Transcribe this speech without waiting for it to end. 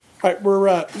All right,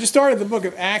 we're just started the book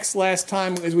of Acts last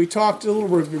time. As we talked, a little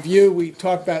bit of review, we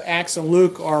talked about Acts and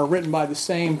Luke are written by the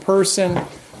same person.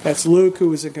 That's Luke,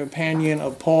 who is a companion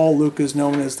of Paul. Luke is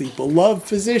known as the beloved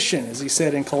physician, as he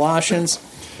said in Colossians.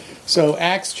 So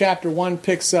Acts chapter 1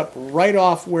 picks up right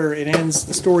off where it ends.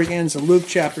 The story ends in Luke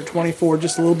chapter 24,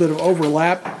 just a little bit of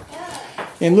overlap.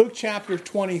 In Luke chapter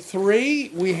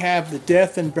 23, we have the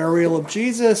death and burial of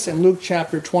Jesus. In Luke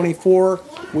chapter 24,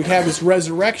 we have his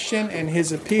resurrection and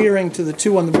his appearing to the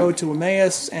two on the road to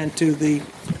Emmaus and to the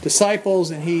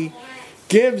disciples. And he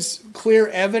gives clear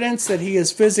evidence that he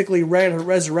is physically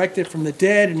resurrected from the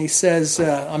dead. And he says,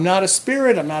 I'm not a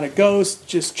spirit, I'm not a ghost,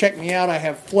 just check me out, I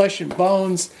have flesh and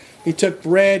bones. He took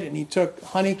bread and he took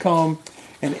honeycomb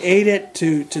and ate it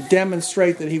to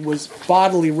demonstrate that he was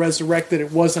bodily resurrected.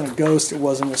 It wasn't a ghost, it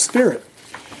wasn't a spirit.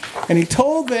 And he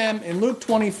told them in Luke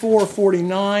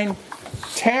 24:49,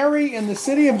 tarry in the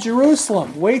city of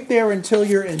Jerusalem, wait there until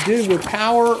you're endued with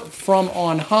power from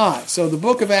on high. So the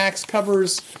book of Acts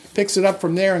picks it up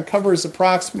from there and covers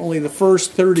approximately the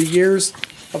first 30 years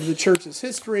of the church's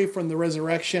history, from the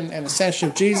resurrection and ascension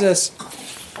of Jesus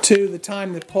to the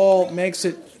time that Paul makes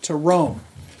it to Rome.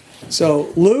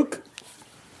 So Luke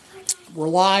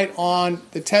relied on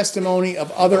the testimony of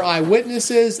other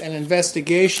eyewitnesses and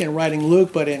investigation writing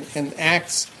Luke, but in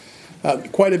Acts,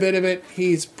 quite a bit of it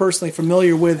he's personally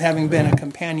familiar with, having been a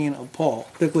companion of Paul,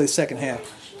 particularly the second half.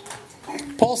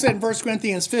 Paul said in 1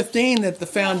 Corinthians 15 that the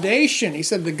foundation, he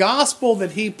said the gospel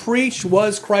that he preached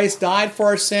was Christ died for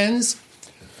our sins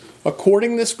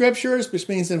according to the scriptures, which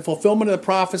means in fulfillment of the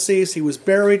prophecies, he was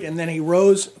buried and then he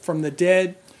rose from the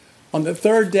dead on the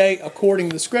third day, according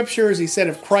to the scriptures. He said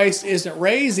if Christ isn't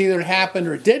raised, either it happened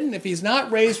or it didn't. If he's not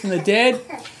raised from the dead,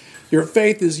 your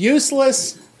faith is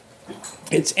useless.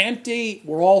 It's empty.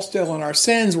 We're all still in our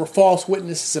sins. We're false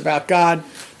witnesses about God.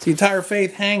 So the entire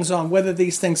faith hangs on whether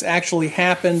these things actually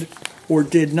happened or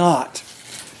did not.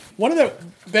 One of the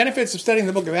benefits of studying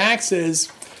the book of Acts is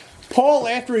Paul,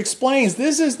 after he explains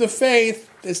this is the faith,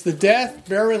 it's the death,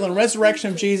 burial, and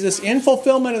resurrection of Jesus in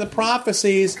fulfillment of the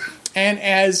prophecies and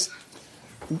as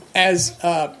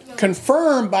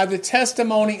confirmed by the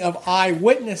testimony of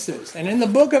eyewitnesses. And in the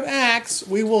book of Acts,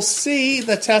 we will see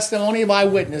the testimony of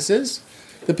eyewitnesses,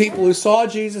 the people who saw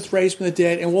Jesus raised from the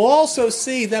dead, and we'll also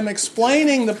see them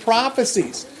explaining the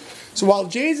prophecies. So while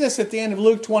Jesus, at the end of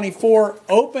Luke 24,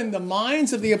 opened the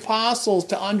minds of the apostles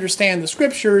to understand the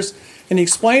scriptures, and he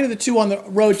explained to the two on the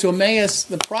road to Emmaus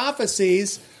the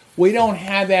prophecies, we don't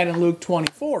have that in Luke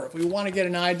 24. If we want to get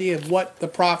an idea of what the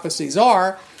prophecies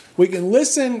are, we can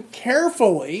listen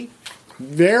carefully,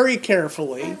 very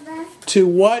carefully, to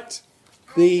what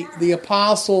the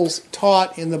apostles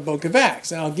taught in the book of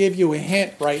Acts. And I'll give you a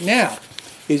hint right now,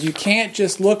 is you can't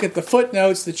just look at the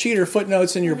footnotes, the cheater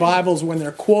footnotes in your Bibles when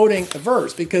they're quoting a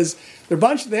verse, because they're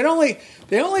they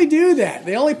only do that.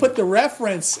 They only put the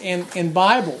reference in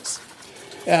Bibles,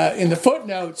 in the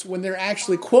footnotes, when they're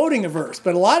actually quoting a verse.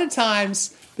 But a lot of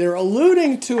times they're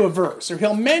alluding to a verse, or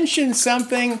he'll mention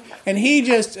something and he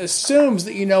just assumes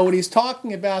that you know what he's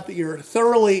talking about, that you're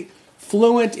thoroughly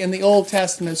fluent in the Old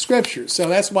Testament scriptures. So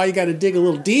that's why you got to dig a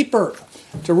little deeper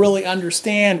to really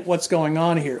understand what's going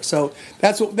on here. So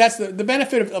that's the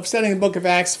benefit of studying the book of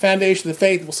Acts, foundation of the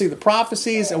faith. We'll see the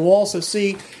prophecies, and we'll also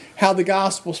see how the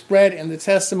gospel spread and the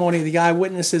testimony of the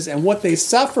eyewitnesses and what they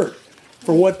suffered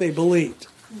for what they believed.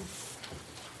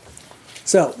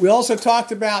 So we also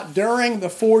talked about during the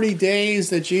 40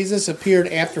 days that Jesus appeared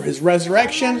after his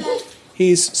resurrection,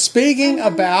 he's speaking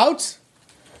about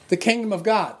the kingdom of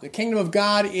God. The kingdom of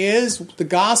God is the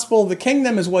gospel. The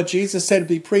kingdom is what Jesus said to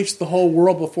be preached to the whole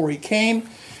world before he came.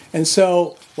 And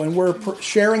so when we're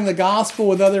sharing the gospel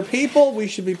with other people, we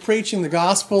should be preaching the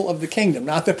gospel of the kingdom,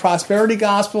 not the prosperity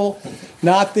gospel,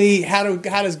 not the how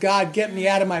does God get me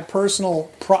out of my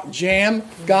personal jam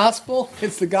gospel.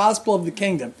 It's the gospel of the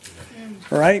kingdom.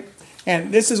 All right?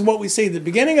 And this is what we see. The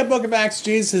beginning of the book of Acts,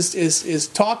 Jesus is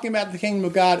talking about the kingdom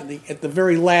of God. At the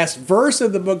very last verse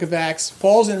of the book of Acts,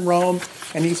 Paul's in Rome,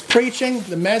 and he's preaching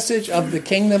the message of the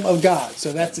kingdom of God. So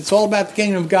it's all about the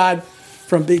kingdom of God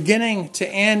from beginning to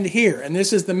end here. And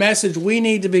this is the message we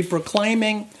need to be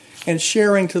proclaiming and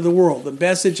sharing to the world, the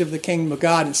message of the kingdom of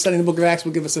God. And studying the book of Acts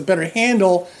will give us a better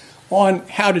handle on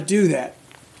how to do that.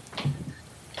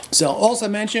 So also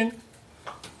mention,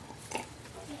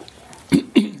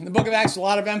 in the book of Acts, a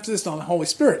lot of emphasis on the Holy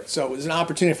Spirit. So it was an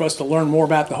opportunity for us to learn more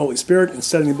about the Holy Spirit in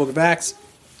studying the book of Acts.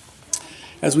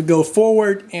 As we go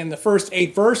forward, in the first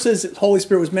 8 verses, the Holy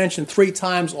Spirit was mentioned 3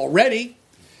 times already.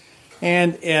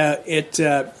 And it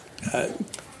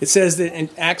says that in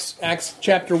Acts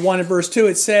chapter 1 and verse 2,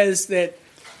 it says that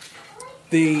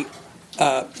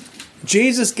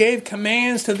Jesus gave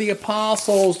commands to the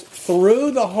apostles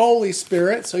through the Holy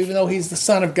Spirit. So even though he's the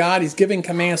Son of God, he's giving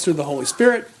commands through the Holy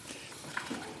Spirit.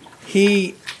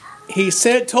 He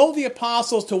told the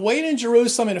apostles to wait in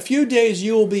Jerusalem. In a few days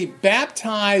you will be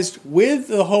baptized with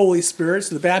the Holy Spirit.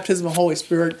 So the baptism of the Holy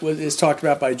Spirit is talked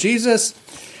about by Jesus.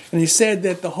 And he said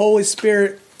that the Holy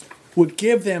Spirit would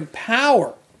give them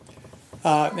power.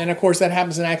 And of course that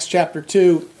happens in Acts chapter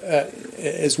 2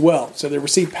 as well. So they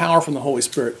receive power from the Holy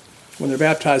Spirit when they're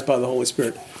baptized by the Holy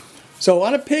Spirit. So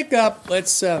I want to pick up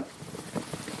the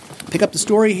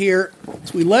story here.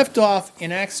 So we left off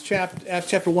in Acts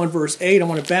chapter 1, verse 8. I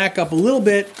want to back up a little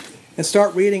bit and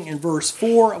start reading in verse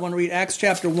 4. I want to read Acts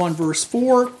chapter 1, verse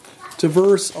 4 to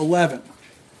verse 11.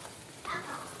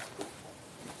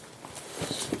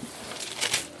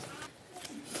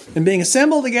 And being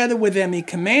assembled together with them, he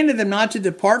commanded them not to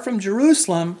depart from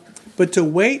Jerusalem, but to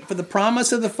wait for the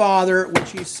promise of the Father,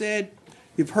 which he said,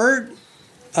 "You've heard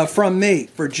from me.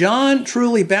 For John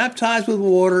truly baptized with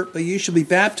water, but you shall be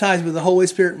baptized with the Holy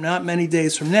Spirit not many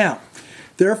days from now."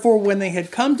 Therefore, when they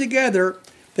had come together,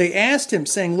 they asked him,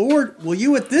 saying, "Lord, will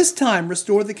you at this time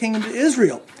restore the kingdom to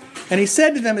Israel?" And he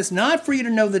said to them, "It's not for you to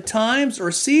know the times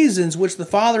or seasons which the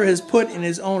Father has put in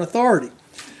his own authority.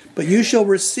 But you shall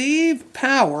receive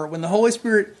power when the Holy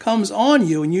Spirit comes on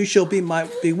you, and you shall be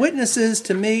witnesses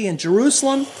to me in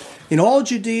Jerusalem, in all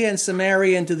Judea and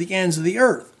Samaria, and to the ends of the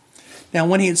earth." Now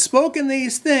when he had spoken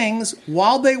these things,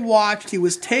 while they watched, he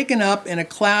was taken up, and a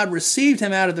cloud received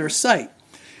him out of their sight.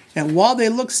 And while they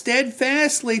looked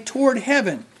steadfastly toward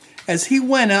heaven, as he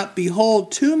went up,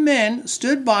 behold, 2 men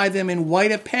stood by them in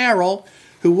white apparel,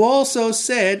 who also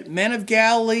said, "Men of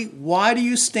Galilee, why do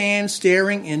you stand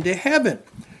staring into heaven?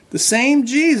 The same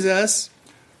Jesus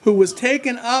who was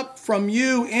taken up from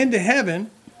you into heaven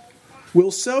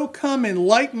will so come in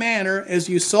like manner as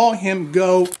you saw him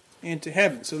go into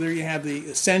heaven." So there you have the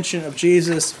ascension of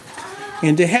Jesus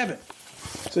into heaven.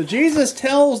 So Jesus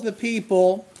tells the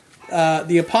people,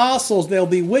 the apostles, they'll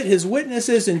be his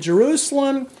witnesses in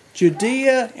Jerusalem,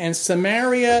 Judea, and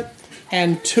Samaria,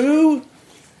 and to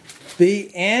the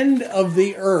end of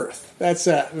the earth. That's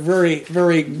a very,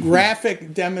 very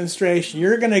graphic demonstration.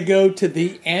 You're going to go to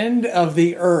the end of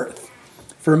the earth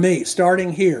for me,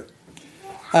 starting here.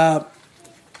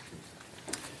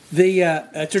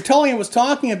 Tertullian was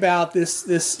talking about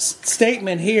this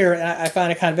statement here, and I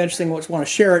find it kind of interesting. I just want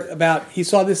to share it about. He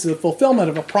saw this as a fulfillment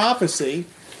of a prophecy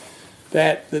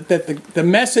that the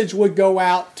message would go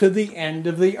out to the end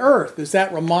of the earth. Does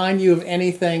that remind you of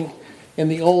anything in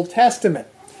the Old Testament?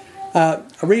 I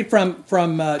read from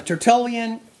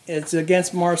Tertullian. It's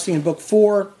against Marcion, Book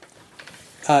 4,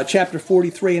 chapter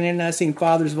 43, and Nicene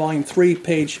Fathers, Volume 3,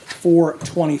 page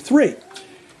 423.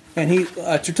 And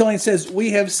Tertullian says, "We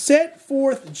have set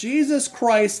forth Jesus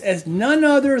Christ as none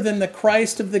other than the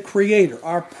Christ of the Creator.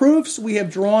 Our proofs we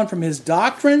have drawn from his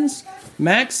doctrines,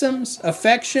 maxims,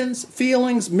 affections,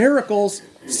 feelings, miracles,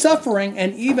 suffering,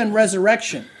 and even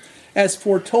resurrection, as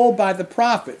foretold by the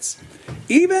prophets.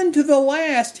 Even to the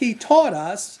last he taught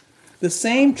us the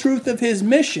same truth of his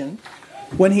mission,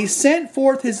 when he sent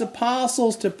forth his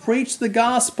apostles to preach the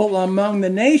gospel among the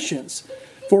nations.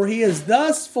 For he has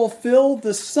thus fulfilled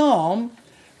the psalm,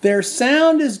 their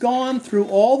sound is gone through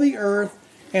all the earth,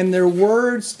 and their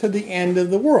words to the end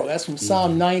of the world." That's from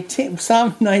Psalm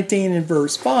 19 and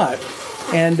verse 5.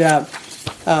 And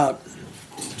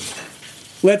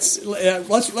let's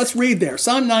read there.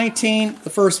 Psalm 19, the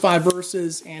first 5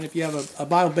 verses, and if you have a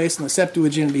Bible based on the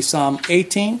Septuagint, it'll be Psalm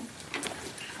 18.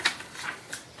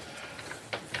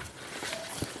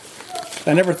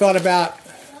 I never thought about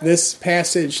this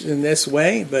passage in this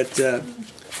way, but the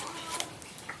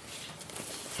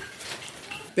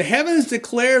heavens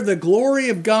declare the glory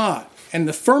of God, and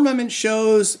the firmament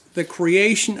shows the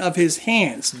creation of his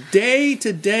hands. Day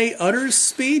to day utters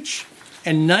speech,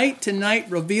 and night to night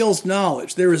reveals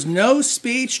knowledge. There is no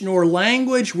speech nor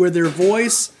language where their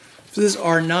voices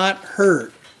are not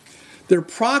heard. Their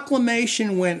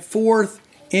proclamation went forth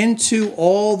into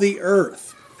all the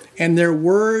earth, and their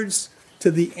words to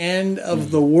the end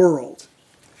of the world.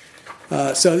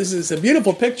 So this is a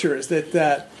beautiful picture. Is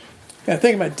that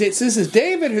think about this? This is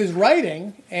David who's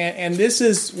writing, and this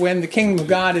is when the kingdom of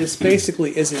God is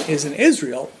basically is in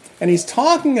Israel, and he's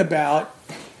talking about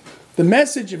the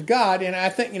message of God. And I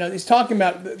think he's talking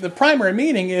about the primary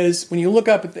meaning is when you look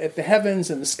up at the heavens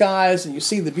and the skies, and you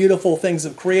see the beautiful things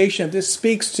of creation. This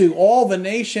speaks to all the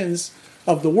nations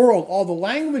of the world, all the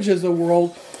languages of the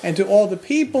world, and to all the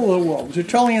people of the world.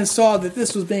 Tertullian saw that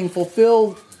this was being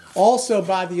fulfilled also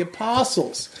by the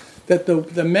apostles, that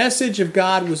the message of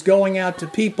God was going out to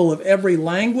people of every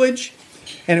language,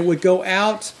 and it would go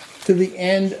out to the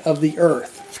end of the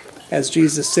earth, as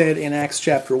Jesus said in Acts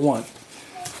chapter 1.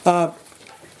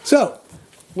 So,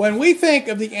 when we think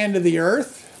of the end of the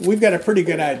earth, we've got a pretty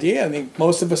good idea. I think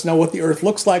most of us know what the earth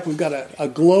looks like. We've got a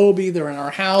globe either in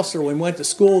our house or we went to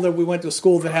school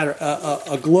that had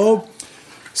a globe.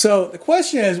 So the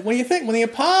question is, when the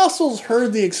apostles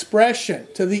heard the expression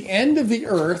to the end of the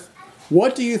earth,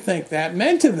 what do you think that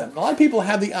meant to them? A lot of people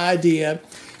have the idea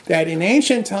that in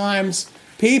ancient times,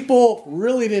 people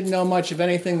really didn't know much of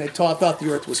anything. They thought the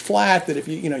earth was flat, that if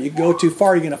you go too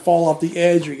far, you're going to fall off the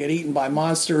edge or you get eaten by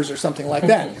monsters or something like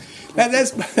that.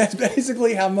 That's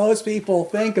basically how most people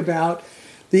think about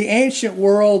the ancient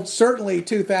world. Certainly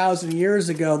 2,000 years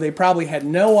ago, they probably had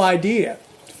no idea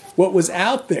what was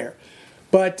out there.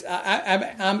 But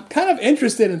I'm kind of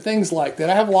interested in things like that.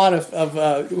 I have a lot of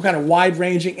kind of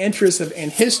wide-ranging interests in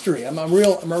history. I'm a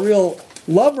real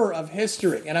lover of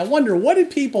history. And I wonder, what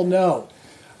did people know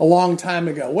a long time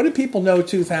ago? What did people know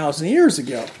 2,000 years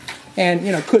ago? And,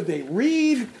 could they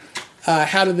read?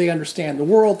 How did they understand the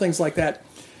world? Things like that.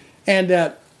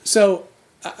 And so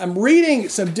I'm reading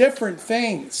some different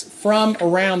things from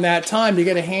around that time to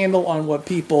get a handle on what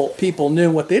people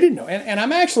knew, what they didn't know. And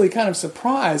I'm actually kind of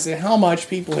surprised at how much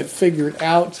people had figured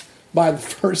out by the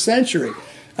first century.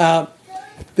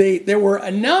 There were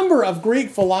a number of Greek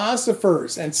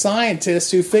philosophers and scientists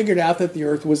who figured out that the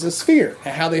earth was a sphere.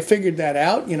 And how they figured that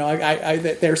out,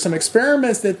 there are some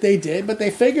experiments that they did, but they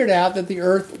figured out that the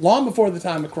earth, long before the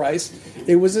time of Christ,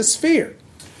 it was a sphere.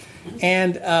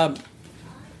 And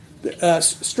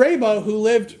Strabo, who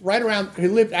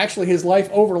lived actually his life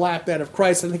overlapped that of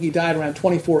Christ. I think he died around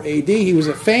 24 AD. He was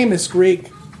a famous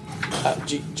Greek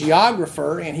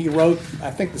geographer, and he wrote, I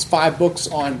think, there's 5 books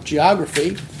on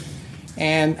geography.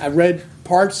 And I read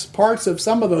parts of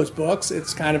some of those books.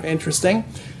 It's kind of interesting.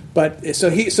 But so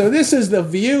this is the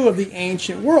view of the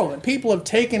ancient world, and people have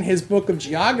taken his book of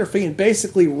geography and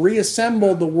basically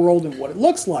reassembled the world and what it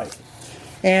looks like.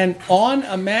 And on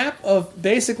a map of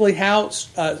basically how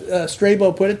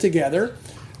Strabo put it together,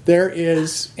 there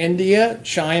is India,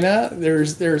 China,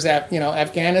 there's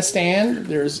Afghanistan,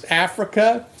 there's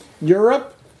Africa,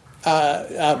 Europe,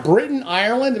 Britain,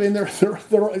 Ireland. I mean,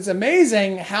 it's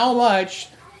amazing how much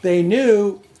they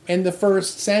knew in the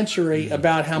first century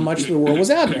about how much the world was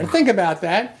out there. And think about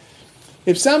that.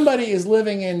 If somebody is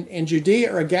living in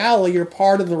Judea or Galilee, you're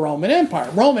part of the Roman Empire.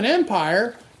 Roman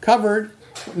Empire covered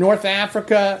North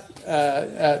Africa,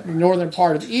 northern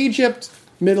part of Egypt,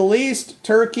 Middle East,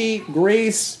 Turkey,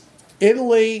 Greece,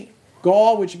 Italy,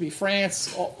 Gaul, which would be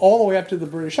France, all the way up to the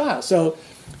British Isles. So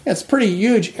it's a pretty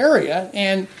huge area,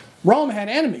 and Rome had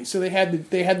enemies. So they had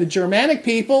the Germanic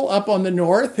people up on the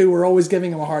north who were always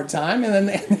giving them a hard time, and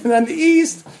then the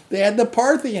east they had the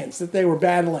Parthians that they were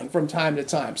battling from time to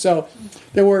time. So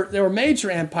there were major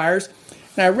empires.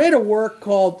 And I read a work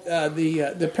called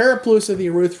the Periplus of the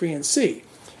Erythraean Sea.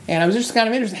 And I was just kind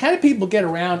of interested, how did people get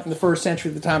around in the first century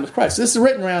at the time of Christ? This is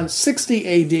written around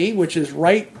 60 AD, which is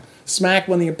right smack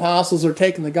when the apostles are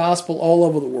taking the gospel all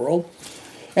over the world.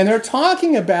 And they're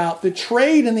talking about the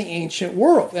trade in the ancient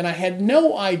world. And I had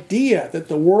no idea that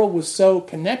the world was so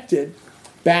connected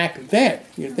back then.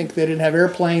 You'd think they didn't have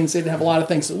airplanes, they didn't have a lot of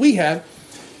things that we have.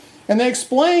 And they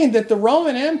explained that the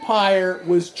Roman Empire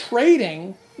was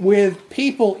trading with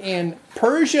people in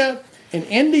Persia, in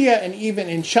India, and even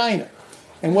in China.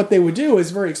 And what they would do is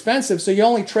very expensive, so you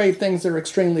only trade things that are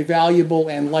extremely valuable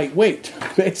and lightweight,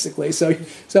 basically. So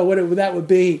that would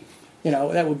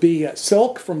be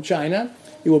silk from China.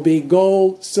 It would be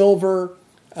gold, silver,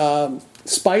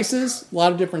 spices, a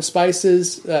lot of different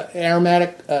spices,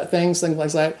 aromatic things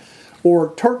like that,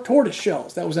 or tortoise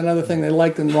shells. That was another thing they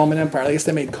liked in the Roman Empire. I guess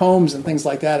they made combs and things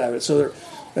like that out of it. So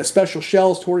they're special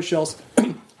shells, tortoise shells.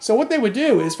 So what they would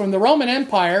do is from the Roman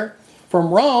Empire,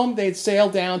 from Rome, they'd sail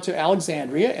down to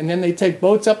Alexandria, and then they'd take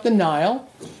boats up the Nile,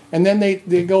 and then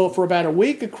they go for about a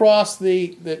week across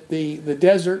the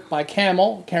desert by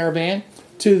caravan,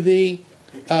 to the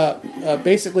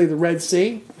basically the Red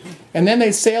Sea. And then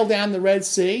they sailed down the Red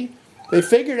Sea. They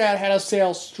figured out how to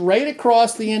sail straight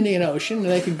across the Indian Ocean, and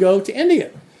they could go to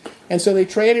India. And so they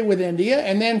traded with India,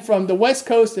 and then from the west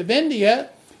coast of India,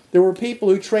 there were people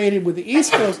who traded with the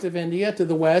east coast of India to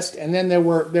the west, and then there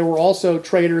were also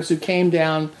traders who came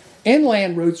down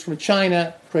inland routes from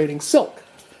China trading silk.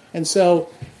 And so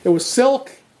there was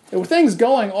silk, there were things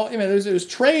going, there was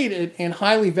trade in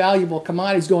highly valuable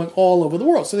commodities going all over the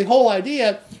world. So the whole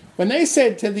idea, when they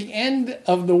said to the end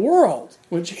of the world,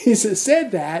 when Jesus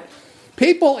said that,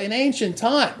 people in ancient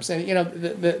times, and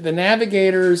the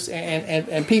navigators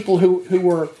and people who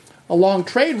were along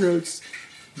trade routes,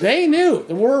 they knew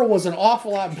the world was an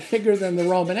awful lot bigger than the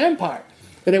Roman Empire.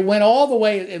 that it went all the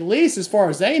way, at least as far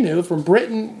as they knew, from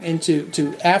Britain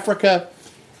to Africa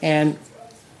and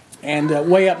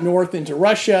way up north into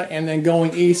Russia, and then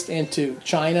going east into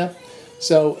China.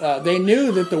 So they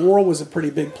knew that the world was a pretty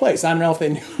big place. I don't know if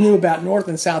they knew about North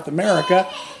and South America,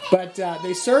 but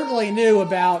they certainly knew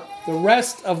about the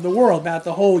rest of the world, about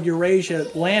the whole Eurasia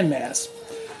landmass.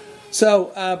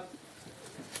 So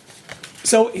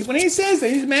when he says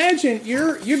that, imagine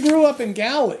you grew up in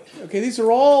Galilee. Okay, these are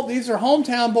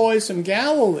hometown boys from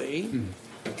Galilee,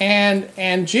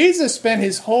 and Jesus spent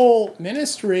his whole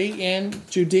ministry in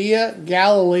Judea,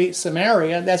 Galilee,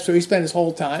 Samaria. That's where he spent his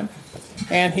whole time.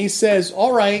 And he says,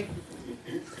 all right,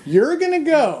 you're going to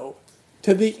go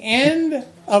to the end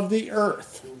of the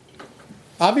earth.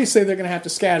 Obviously, they're going to have to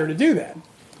scatter to do that.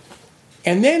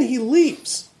 And then he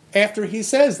leaves after he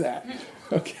says that.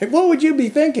 Okay, what would you be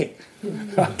thinking?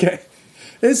 Okay,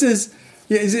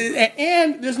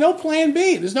 and there's no plan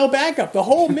B. There's no backup. The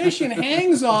whole mission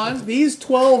hangs on these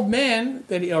 12 men,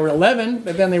 or 11,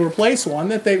 but then they replace one,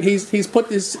 that he's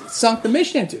sunk the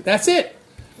mission into. That's it.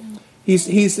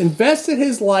 He's invested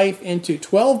his life into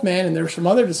 12 men, and there's some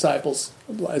other disciples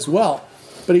as well.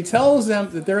 But he tells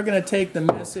them that they're going to take the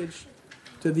message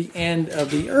to the end of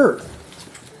the earth.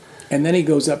 And then he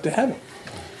goes up to heaven.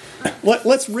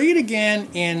 Let's read again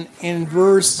in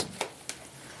verse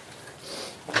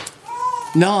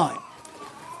 9.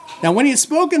 Now when he had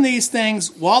spoken these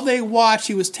things, while they watched,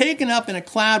 he was taken up, and a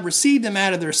cloud received him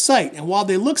out of their sight. And while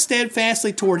they looked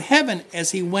steadfastly toward heaven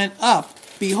as he went up,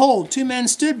 behold, 2 men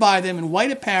stood by them in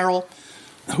white apparel,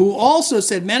 who also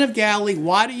said, Men of Galilee,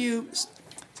 why do you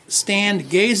stand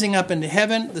gazing up into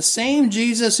heaven? The same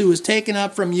Jesus who was taken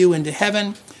up from you into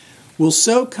heaven will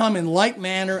so come in like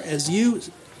manner as you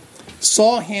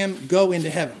saw him go into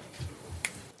heaven.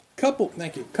 Couple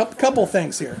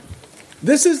things here.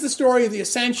 This is the story of the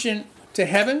ascension to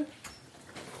heaven.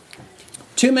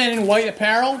 2 men in white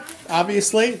apparel,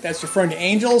 obviously, that's referring to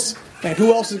angels. And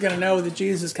who else is going to know that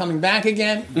Jesus is coming back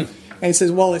again? And he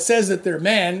says, well, it says that they're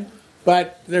men,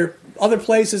 but there are other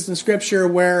places in Scripture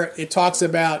where it talks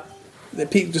about, that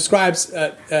describes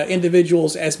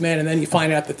individuals as men, and then you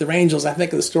find out that they're angels. I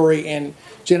think of the story in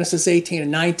Genesis 18 and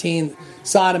 19,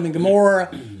 Sodom and Gomorrah,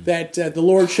 that the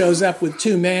Lord shows up with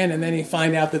 2 men, and then you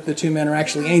find out that the 2 men are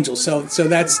actually angels. So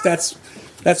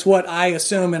that's what I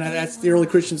assume, and that's the early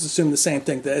Christians assume the same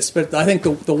thing. But I think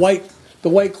the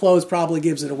white clothes probably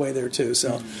gives it away there too.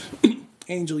 So,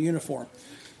 angel uniform.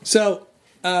 So,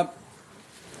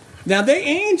 now the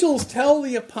angels tell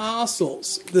the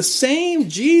apostles, the same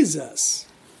Jesus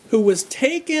who was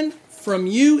taken from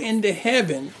you into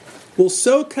heaven will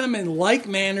so come in like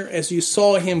manner as you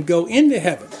saw him go into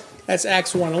heaven. That's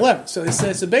Acts 1:11.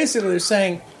 So basically they're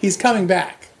saying he's coming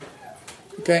back.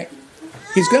 Okay?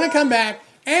 He's going to come back,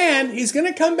 and he's going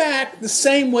to come back the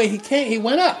same way he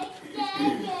went up.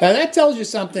 Now that tells you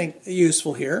something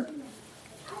useful here.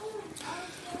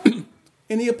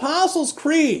 In the Apostles'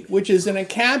 Creed, which is an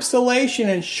encapsulation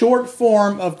in short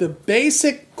form of the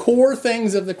basic core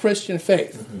things of the Christian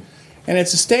faith, and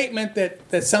it's a statement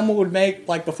that someone would make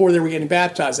like before they were getting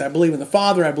baptized. I believe in the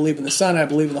Father, I believe in the Son, I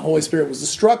believe in the Holy Spirit, was the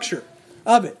structure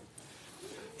of it.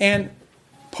 And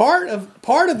part of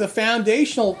the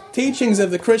foundational teachings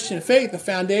of the Christian faith, the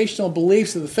foundational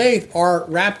beliefs of the faith, are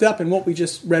wrapped up in what we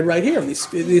just read right here, in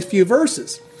these few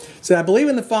verses. So I believe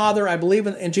in the Father, I believe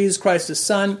in Jesus Christ, his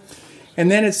Son. And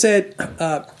then it said,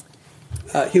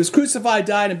 he was crucified,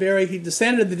 died, and buried. He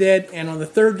descended to the dead, and on the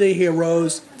 3rd day he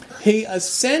arose. He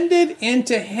ascended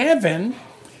into heaven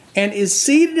and is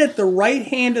seated at the right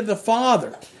hand of the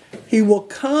Father. He will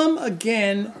come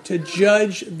again to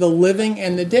judge the living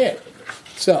and the dead.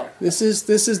 So this is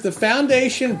the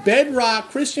foundation, bedrock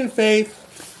Christian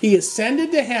faith. He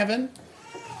ascended to heaven.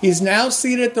 He's now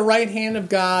seated at the right hand of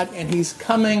God, and he's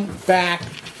coming back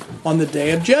on the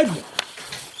day of judgment.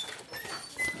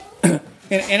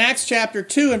 In Acts chapter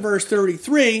 2 and verse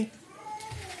 33,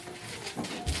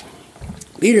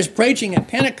 Peter's preaching at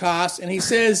Pentecost, and he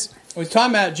says, we're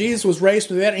talking about Jesus was raised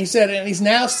from the dead, and he said, and he's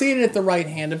now seated at the right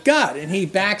hand of God. And he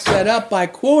backs that up by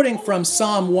quoting from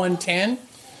Psalm 110,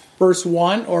 verse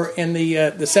 1, or in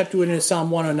the Septuagint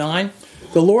Psalm 109.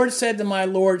 The Lord said to my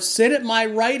Lord, sit at my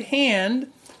right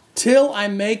hand till I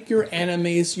make your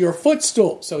enemies your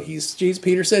footstool. So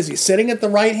Peter says he's sitting at the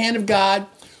right hand of God,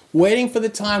 waiting for the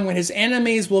time when his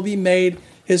enemies will be made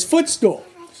his footstool.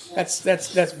 That's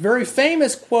a very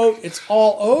famous quote. It's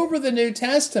all over the New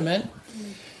Testament.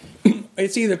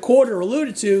 It's either quoted or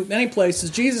alluded to many places.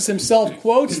 Jesus himself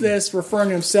quotes this, referring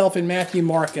to himself in Matthew,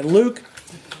 Mark, and Luke.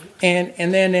 And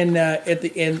then at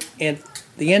the end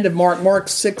of Mark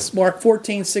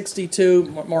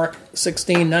 14:62, Mark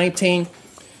 16:19,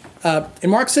 In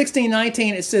Mark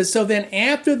 16:19, it says, "So then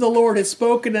after the Lord had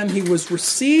spoken to him, he was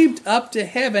received up to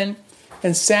heaven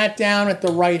and sat down at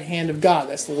the right hand of God."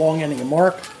 That's the long ending of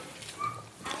Mark.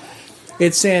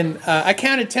 It's in, I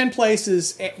counted 10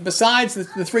 places, besides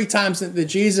the 3 times that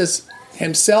Jesus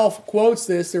himself quotes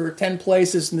this, there are 10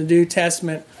 places in the New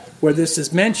Testament where this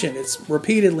is mentioned. It's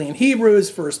repeatedly in Hebrews,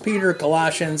 1 Peter,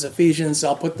 Colossians, Ephesians.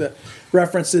 I'll put the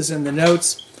references in the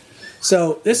notes.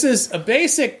 So this is a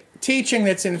basic teaching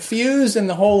that's infused in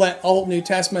the whole Old New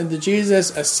Testament, that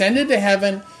Jesus ascended to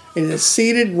heaven and is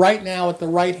seated right now at the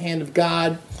right hand of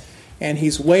God, and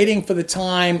he's waiting for the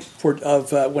time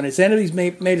when his enemies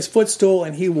made his footstool,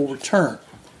 and he will return.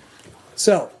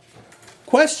 So,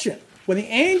 question. When the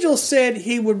angel said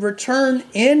he would return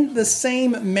in the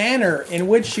same manner in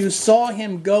which you saw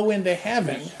him go into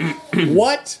heaven,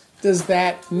 what does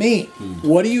that mean?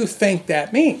 What do you think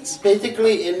that means?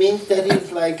 Basically, it means that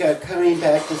he's like coming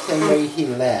back the same way he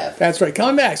left. That's right,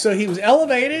 coming back. So he was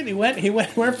elevated. He went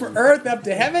from earth up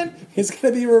to heaven. It's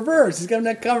going to be reversed. He's going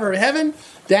to come from heaven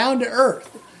down to earth.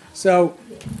 So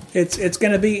it's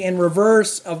going to be in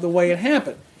reverse of the way it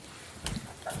happened.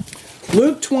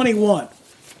 Luke 21.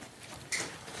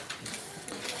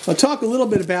 I'll talk a little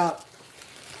bit about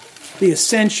the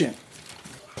ascension.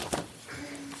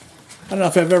 I don't know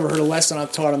if I've ever heard a lesson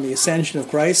I've taught on the ascension of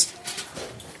Christ.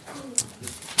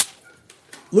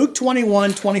 Luke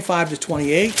 21, 25 to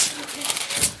 28.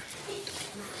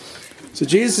 So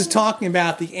Jesus is talking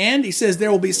about the end. He says, "There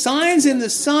will be signs in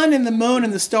the sun and the moon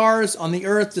and the stars, on the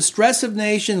earth, distress of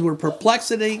nations with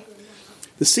perplexity,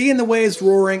 the sea and the waves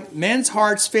roaring, men's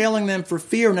hearts failing them for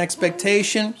fear and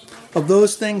expectation of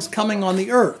those things coming on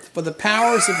the earth. For the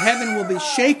powers of heaven will be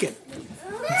shaken.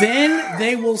 Then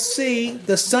they will see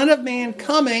the Son of Man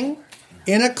coming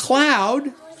in a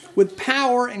cloud with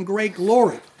power and great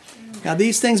glory. Now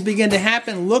these things begin to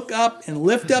happen. Look up and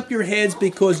lift up your heads,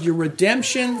 because your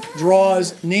redemption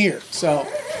draws near." So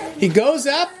he goes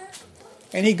up,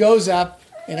 and he goes up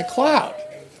in a cloud.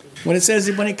 When it says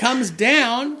that when he comes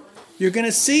down, you're going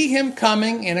to see him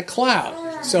coming in a cloud.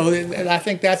 So I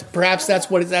think that's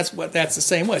the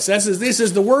same way. So this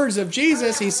is the words of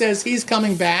Jesus. He says he's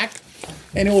coming back,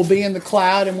 and it will be in the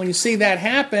cloud. And when you see that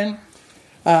happen,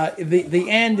 the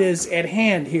end is at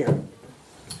hand here.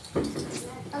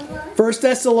 1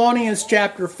 Thessalonians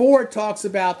chapter 4 talks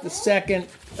about the second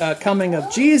coming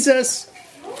of Jesus.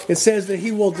 It says that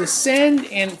he will descend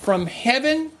from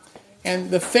heaven,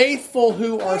 and the faithful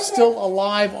who are still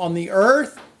alive on the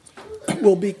earth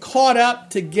will be caught up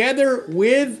together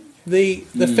with the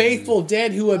faithful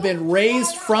dead who have been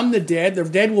raised from the dead. The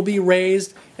dead will be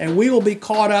raised, and we will be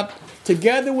caught up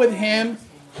together with him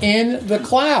in the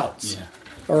clouds. Yeah.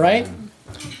 All right?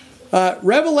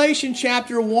 Revelation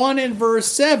chapter 1 and verse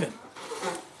 7.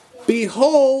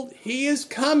 "Behold, he is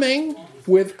coming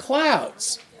with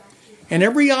clouds, and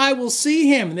every eye will see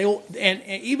him, and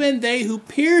even they who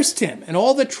pierced him, and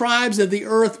all the tribes of the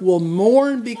earth will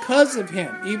mourn because of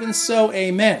him. Even so,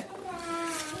 amen."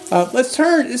 Let's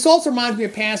turn. This also reminds me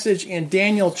of a passage in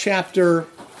Daniel chapter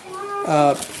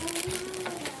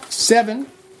 7.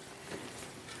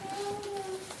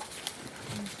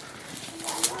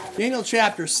 Daniel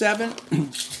chapter 7,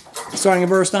 starting in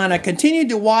verse 9. "I continued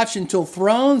to watch until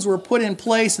thrones were put in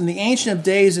place, and the Ancient of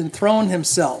Days enthroned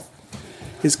himself.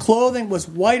 His clothing was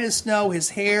white as snow,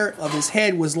 his hair of his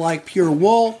head was like pure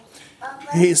wool.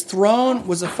 His throne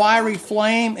was a fiery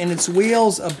flame, and its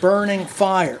wheels a burning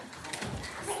fire."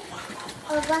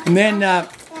 And then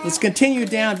let's continue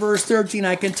down verse 13.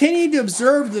 "I continued to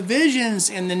observe the visions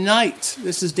in the night."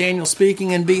 This is Daniel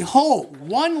speaking. "And behold,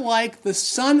 one like the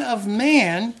Son of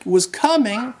Man was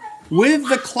coming with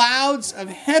the clouds of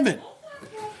heaven,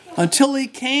 until he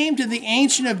came to the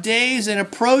Ancient of Days and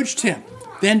approached him.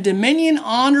 Then dominion,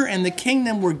 honor, and the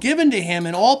kingdom were given to him,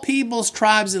 and all peoples,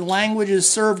 tribes, and languages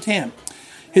served him.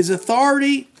 His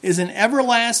authority is an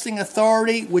everlasting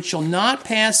authority which shall not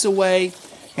pass away,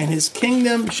 and his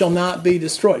kingdom shall not be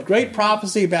destroyed." Great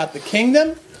prophecy about the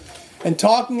kingdom, and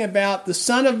talking about the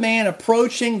Son of Man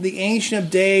approaching the Ancient of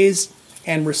Days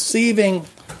and receiving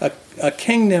a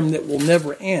kingdom that will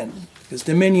never end. His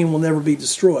dominion will never be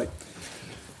destroyed.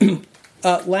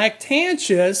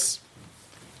 Lactantius,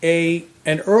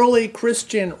 an early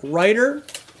Christian writer,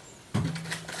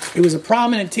 he was a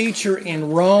prominent teacher in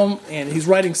Rome, and he's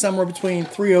writing somewhere between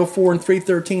 304 and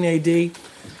 313 AD,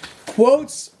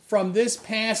 quotes from this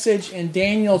passage in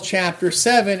Daniel chapter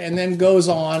 7, and then goes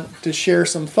on to share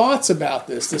some thoughts about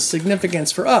the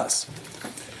significance for us.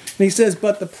 And he says,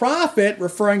 "But the prophet,"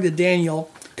 referring to Daniel,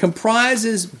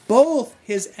 comprises both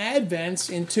his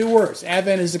advents in two words.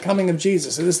 Advent is the coming of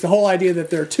Jesus. So this is the whole idea that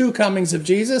there are two comings of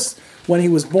Jesus, when he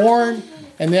was born,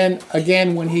 and then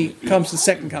again when he comes to the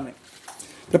second coming.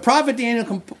 The prophet Daniel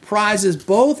comprises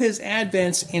both his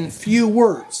advents in few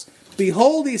words.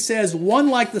 Behold, he says, one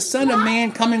like the Son of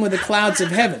Man coming with the clouds of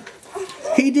heaven.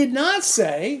 He did not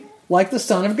say, like the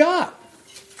Son of God,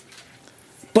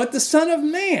 but the Son of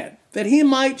Man, that he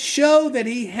might show that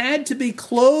he had to be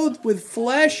clothed with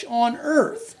flesh on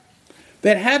earth,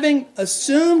 that having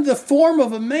assumed the form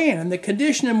of a man, the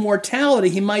condition of mortality,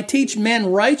 he might teach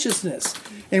men righteousness.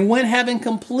 And when having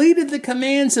completed the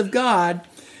commands of God,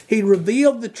 he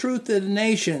revealed the truth to the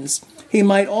nations, he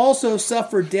might also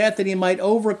suffer death, that he might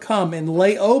overcome and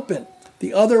lay open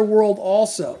the other world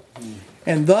also.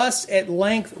 And thus, at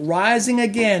length, rising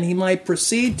again, he might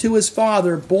proceed to his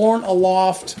Father, borne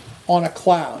aloft on a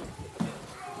cloud.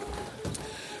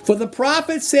 For the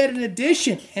prophet said in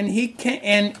addition, and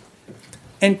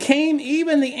came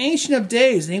even the Ancient of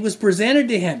Days, and he was presented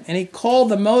to him, and he called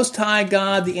the Most High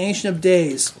God the Ancient of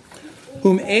Days,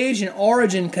 whom age and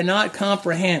origin cannot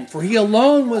comprehend. For he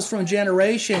alone was from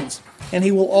generations, and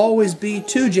he will always be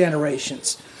to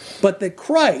generations. But that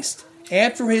Christ,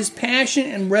 after his passion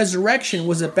and resurrection,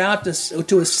 was about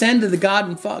to ascend to the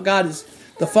God is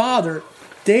the Father,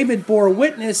 David bore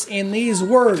witness in these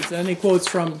words. And he quotes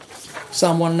from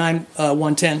Psalm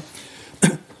 110.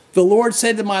 The Lord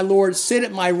said to my Lord, sit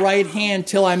at my right hand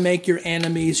till I make your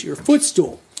enemies your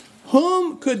footstool.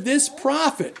 Whom could this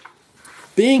prophet,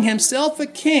 being himself a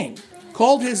king,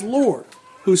 called his Lord,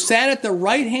 who sat at the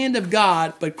right hand of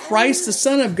God, but Christ the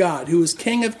Son of God, who is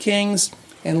King of kings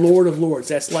and Lord of lords?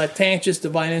 That's Lactantius,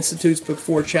 Divine Institutes, Book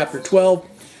 4, Chapter 12,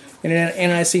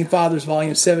 and Nicene Fathers,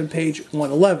 Volume 7, page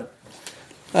 111.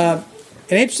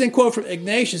 An interesting quote from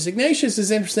Ignatius. Ignatius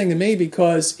is interesting to me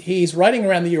because he's writing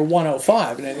around the year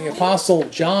 105, and the Apostle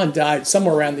John died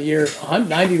somewhere around the year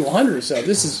 90 to 100 or so.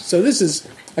 This is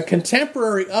a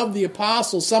contemporary of the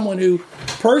Apostle, someone who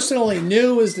personally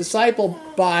knew his disciple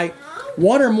by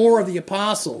one or more of the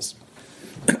Apostles.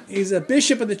 He's a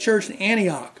bishop of the church in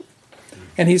Antioch,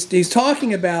 and he's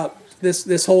talking about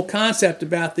this whole concept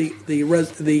about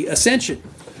the ascension.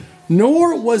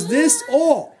 Nor was this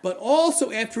all, but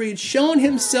also after he had shown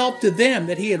himself to them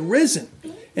that he had risen,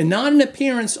 and not in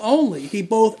appearance only, he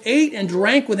both ate and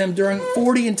drank with them during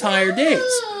 40 entire days.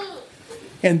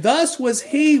 And thus was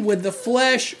he with the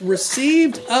flesh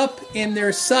received up in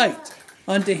their sight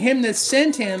unto him that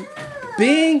sent him,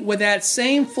 being with that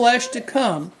same flesh to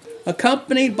come,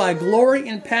 accompanied by glory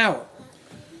and power.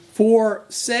 For,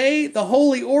 say the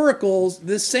holy oracles,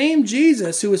 this same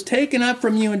Jesus who was taken up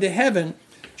from you into heaven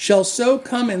shall so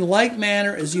come in like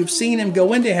manner as you've seen him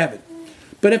go into heaven.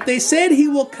 But if they said he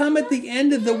will come at the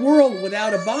end of the world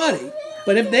without a body,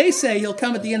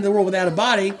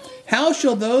 how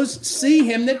shall those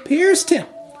see him that pierced him?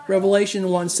 Revelation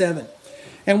 1:7.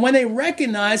 And when they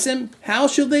recognize him, how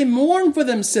shall they mourn for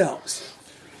themselves?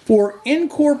 For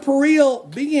incorporeal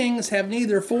beings have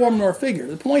neither form nor figure.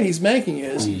 The point he's making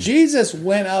is Jesus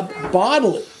went up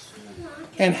bodily.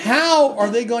 And how are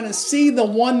they going to see the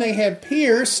one they have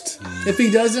pierced if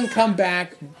he doesn't come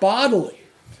back bodily?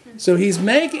 So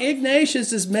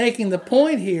Ignatius is making the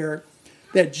point here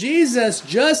that Jesus,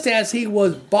 just as he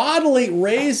was bodily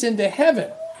raised into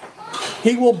heaven,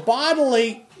 he will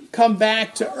bodily come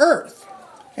back to earth.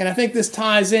 And I think this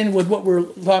ties in with what we were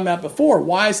talking about before.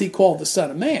 Why is he called the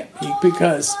Son of Man?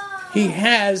 Because he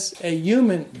has a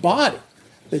human body.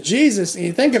 That Jesus, and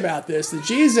you think about this, that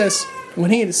Jesus,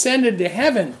 when he ascended to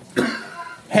heaven,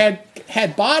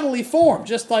 had bodily form,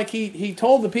 just like he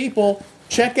told the people,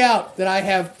 check out that I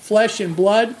have flesh and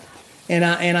blood, and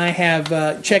I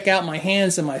have check out my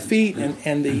hands and my feet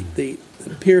and the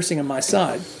piercing in my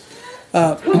side.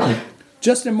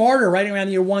 Justin Martyr, writing around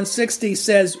the year 160,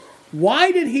 says,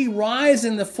 why did he rise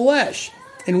in the flesh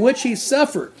in which he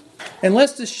suffered?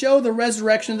 Unless to show the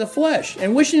resurrection of the flesh.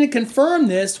 And wishing to confirm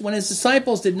this, when his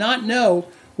disciples did not know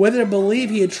whether to believe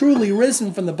he had truly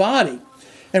risen from the body,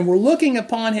 and were looking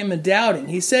upon him and doubting,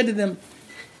 he said to them,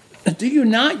 do you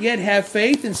not yet have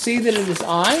faith and see that it is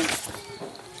I?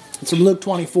 It's from Luke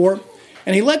 24.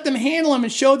 And he let them handle him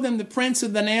and showed them the prints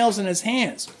of the nails in his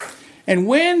hands. And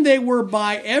when they were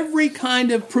by every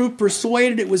kind of proof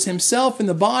persuaded it was himself in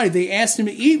the body, they asked him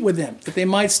to eat with them, that they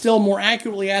might still more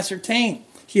accurately ascertain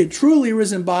he had truly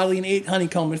risen bodily and ate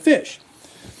honeycomb and fish.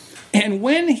 And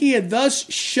when he had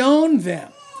thus shown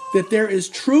them that there is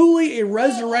truly a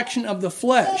resurrection of the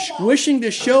flesh, wishing to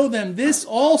show them this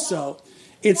also,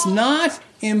 it's not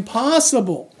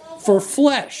impossible for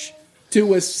flesh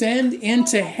to ascend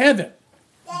into heaven.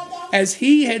 as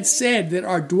he had said that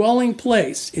our dwelling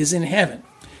place is in heaven.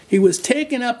 He was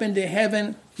taken up into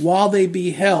heaven while they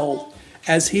beheld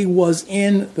as he was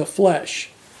in the flesh.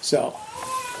 So,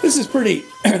 this is pretty,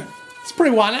 it's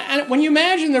pretty wild. And when you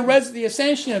imagine the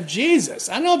ascension of Jesus,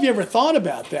 I don't know if you ever thought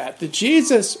about that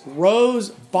Jesus rose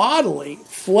bodily,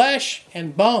 flesh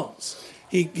and bones.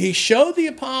 He showed the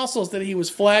apostles that he was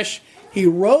flesh. He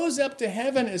rose up to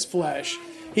heaven as flesh.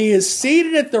 He is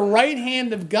seated at the right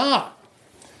hand of God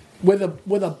with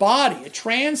a body, a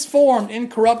transformed,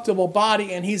 incorruptible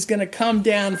body, and he's going to come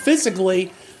down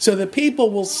physically so that people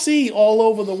will see all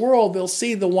over the world, they'll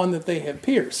see the one that they have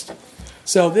pierced.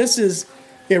 So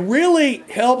it really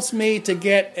helps me to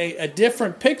get a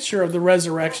different picture of the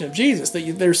resurrection of Jesus.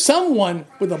 That there's someone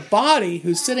with a body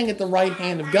who's sitting at the right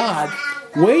hand of God,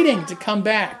 waiting to come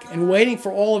back and waiting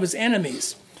for all of his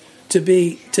enemies to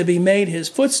be made his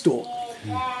footstool.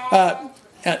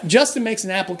 Justin makes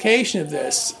an application of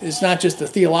this. It's not just a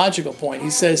theological point. He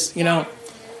says,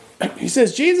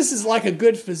 Jesus is like a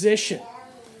good physician.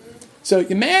 So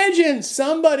imagine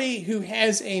somebody who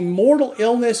has a mortal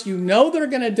illness. You know they're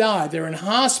going to die. They're in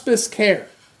hospice care.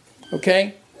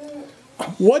 Okay?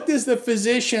 What does the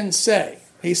physician say?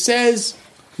 He says,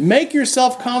 make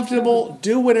yourself comfortable.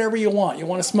 Do whatever you want. You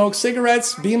want to smoke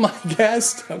cigarettes? Be my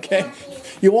guest. Okay?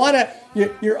 You want to.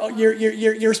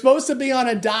 You're supposed to be on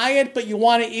a diet, but you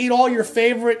want to eat all your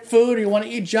favorite food, or you want to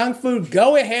eat junk food.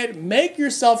 Go ahead. Make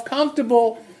yourself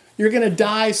comfortable. You're going to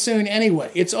die soon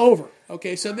anyway. It's over.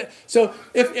 Okay, so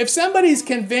if somebody's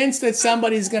convinced that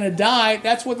somebody's going to die,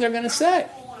 that's what they're going to say.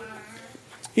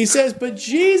 He says, but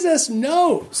Jesus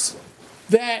knows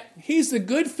that he's the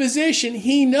good physician.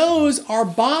 He knows our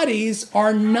bodies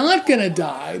are not going to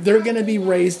die. They're going to be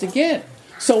raised again.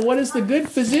 So what does the good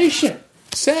physician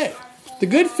say? The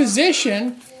good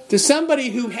physician, to somebody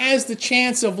who has the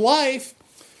chance of life,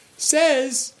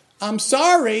 says, I'm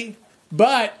sorry,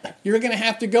 but you're going to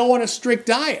have to go on a strict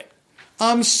diet.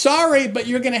 I'm sorry, but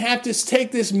you're going to have to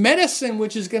take this medicine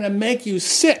which is going to make you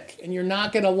sick, and you're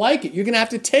not going to like it. You're going to have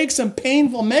to take some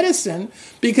painful medicine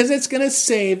because it's going to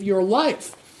save your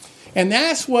life. And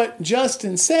that's what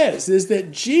Justin says, is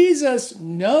that Jesus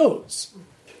knows,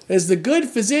 as the good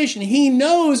physician, he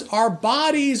knows our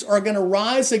bodies are going to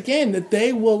rise again, that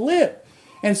they will live.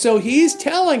 And so he's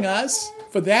telling us,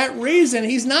 for that reason,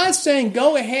 he's not saying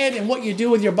go ahead and what you do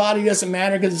with your body doesn't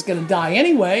matter because it's going to die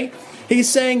anyway. He's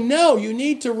saying, no, you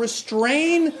need to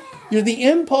restrain the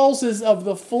impulses of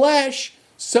the flesh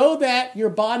so that your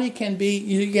body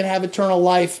you can have eternal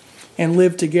life and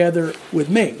live together with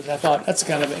me. I thought that's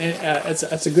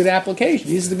that's a good application.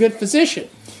 He's the good physician.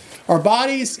 Our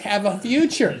bodies have a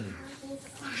future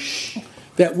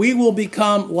that we will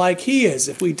become like he is.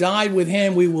 If we died with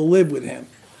him, we will live with him.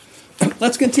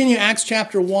 Let's continue Acts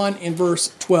chapter 1 in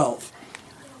verse 12.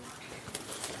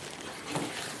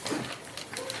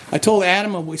 I told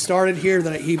Adam when we started here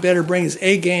that he better bring his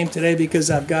A game today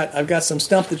because I've got some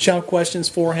Stump the Chump questions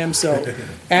for him. So,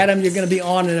 Adam, you're going to be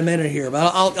on in a minute here.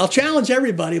 But I'll challenge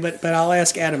everybody, but I'll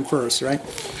ask Adam first, right?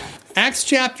 Acts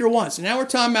chapter 1. So now we're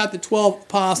talking about the 12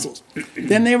 apostles.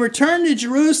 Then they returned to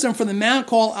Jerusalem from the mount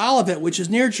called Olivet, which is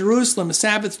near Jerusalem, a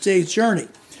Sabbath day's journey.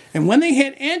 And when they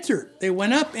had entered, they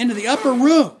went up into the upper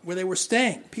room where they were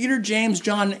staying. Peter, James,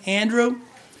 John, and Andrew,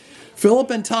 Philip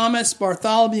and Thomas,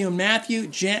 Bartholomew and Matthew,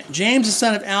 James the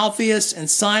son of Alphaeus, and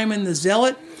Simon the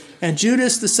Zealot, and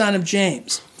Judas the son of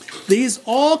James. These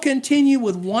all continue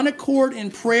with one accord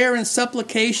in prayer and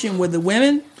supplication with the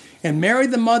women, and Mary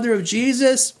the mother of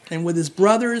Jesus, and with his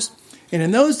brothers. And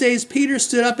in those days Peter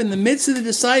stood up in the midst of the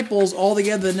disciples,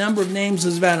 altogether the number of names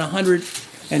was about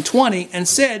 120, and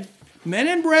said, Men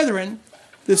and brethren,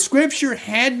 the scripture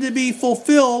had to be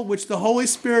fulfilled, which the Holy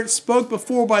Spirit spoke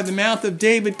before by the mouth of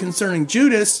David concerning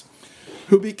Judas,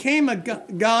 who became a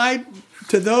guide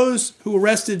to those who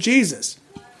arrested Jesus.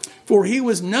 For he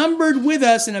was numbered with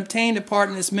us and obtained a part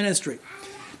in this ministry.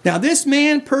 Now this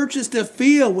man purchased a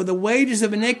field with the wages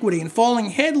of iniquity, and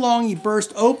falling headlong he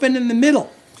burst open in the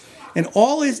middle, and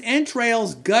all his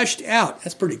entrails gushed out.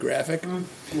 That's pretty graphic.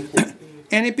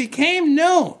 And it became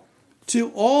known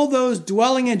to all those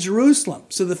dwelling in Jerusalem.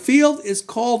 So the field is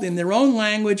called in their own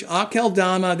language,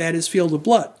 Akeldama, that is, field of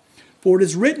blood. For it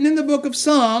is written in the book of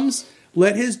Psalms,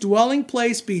 let his dwelling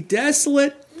place be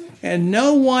desolate, and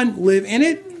no one live in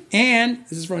it. And,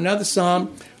 this is from another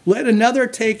psalm, let another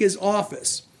take his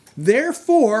office.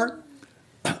 Therefore,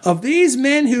 of these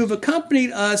men who have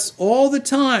accompanied us all the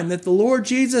time that the Lord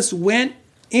Jesus went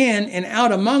in and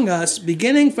out among us,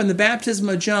 beginning from the baptism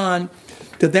of John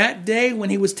to that day when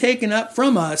he was taken up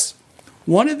from us,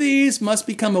 one of these must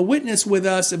become a witness with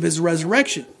us of his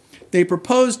resurrection. They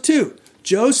proposed two,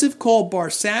 Joseph called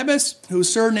Barsabbas,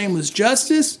 whose surname was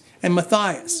Justus, and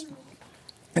Matthias.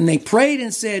 And they prayed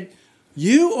and said,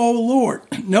 You, O Lord,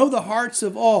 know the hearts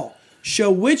of all.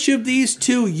 Show which of these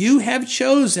two you have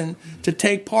chosen to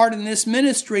take part in this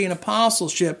ministry and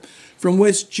apostleship, from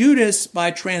which Judas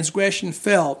by transgression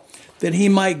fell, that he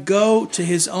might go to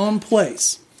his own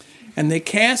place. And they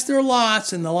cast their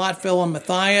lots, and the lot fell on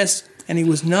Matthias, and he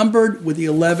was numbered with the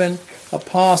 11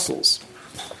 apostles.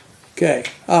 Okay.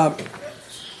 So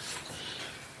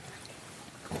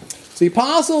the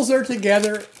apostles are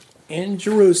together in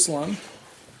Jerusalem,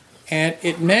 and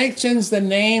it mentions the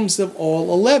names of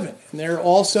all 11. And they're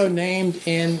also named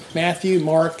in Matthew,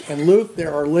 Mark, and Luke.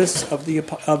 There are lists of the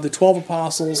 12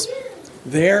 apostles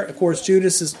there. Of course,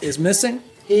 Judas is missing.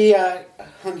 He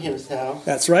hung himself.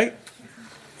 That's right.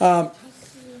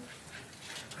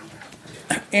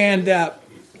 And the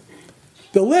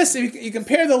list, if you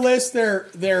compare the list, they're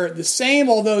the same,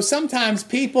 although sometimes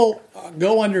people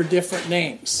go under different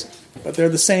names, but they're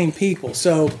the same people.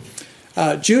 So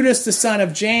Judas, the son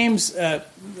of James,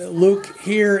 Luke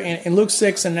here in Luke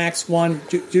 6 and Acts 1,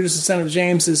 Judas, the son of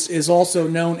James, is also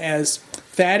known as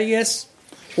Thaddeus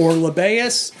or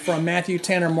Lebbaeus from Matthew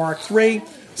 10 or Mark 3.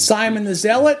 Simon the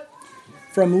Zealot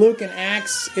from Luke and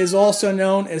Acts is also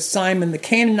known as Simon the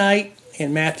Canaanite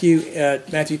in Matthew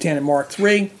 10 and Mark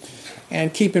 3.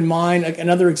 And keep in mind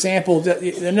another example of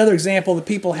the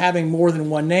people having more than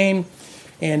one name.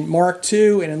 In Mark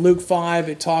 2 and in Luke 5,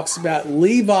 it talks about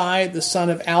Levi, the son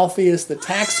of Alphaeus, the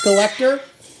tax collector.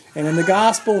 And in the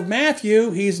Gospel of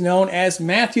Matthew, he's known as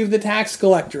Matthew the tax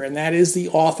collector, and that is the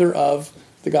author of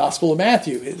the Gospel of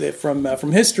Matthew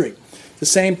from history. The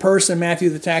same person, Matthew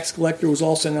the tax collector, was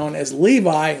also known as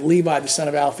Levi the son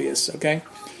of Alphaeus. Okay,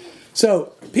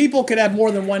 so people could have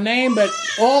more than one name, but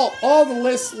all the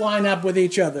lists line up with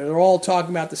each other. They're all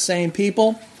talking about the same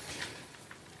people.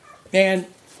 And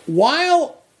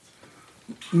while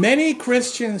many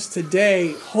Christians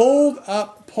today hold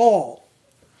up Paul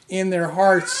in their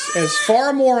hearts as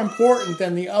far more important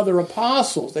than the other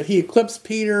apostles, that he eclipsed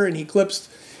Peter and he eclipsed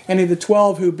any of the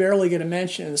 12 who barely get a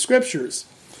mention in the Scriptures,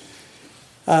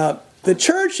 the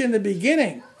church in the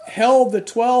beginning held the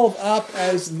 12 up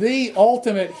as the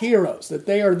ultimate heroes, that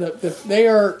they are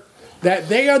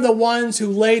the ones who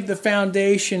laid the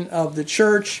foundation of the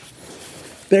church.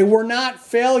 They were not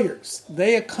failures.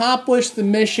 They accomplished the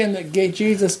mission that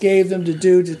Jesus gave them to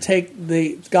do, to take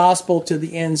the gospel to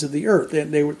the ends of the earth.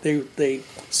 They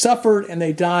suffered and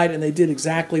they died and they did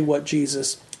exactly what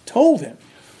Jesus told him.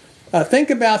 Think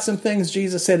about some things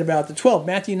Jesus said about the 12.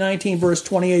 Matthew 19, verse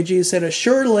 28, Jesus said,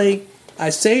 Assuredly, I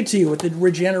say to you, at the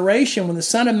regeneration, when the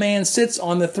Son of Man sits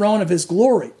on the throne of his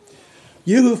glory,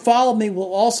 you who follow me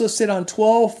will also sit on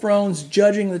 12 thrones,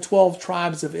 judging the 12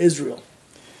 tribes of Israel.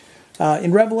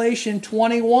 In Revelation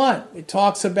 21, it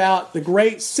talks about the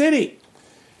great city,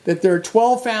 that there are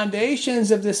 12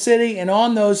 foundations of the city, and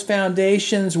on those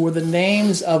foundations were the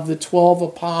names of the 12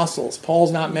 apostles.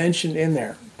 Paul's not mentioned in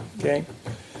there. Okay?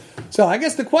 So I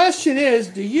guess the question is,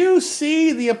 do you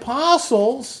see the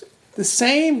apostles the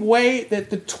same way that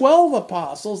the 12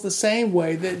 apostles, the same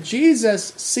way that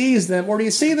Jesus sees them, or do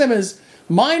you see them as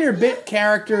minor bit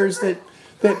characters that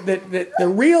the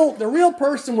real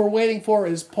person we're waiting for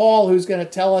is Paul, who's going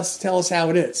to tell us how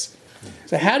it is?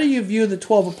 So how do you view the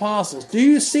 12 apostles? Do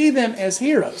you see them as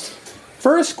heroes?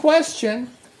 First question,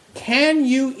 can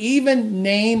you even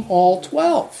name all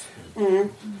 12?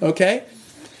 Mm-hmm. Okay?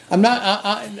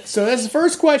 So that's the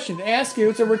first question to ask you.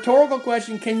 It's a rhetorical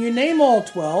question. Can you name all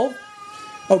 12?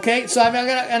 Okay, so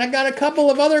I've got a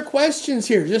couple of other questions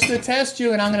here just to test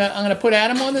you, and I'm gonna put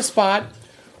Adam on the spot.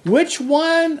 Which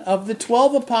one of the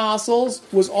 12 apostles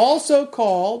was also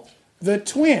called the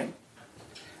twin?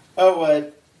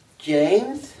 Oh,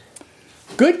 James?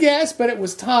 Good guess, but it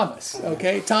was Thomas.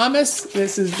 Okay, Thomas,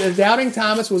 this is the doubting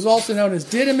Thomas, was also known as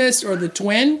Didymus or the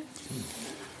twin.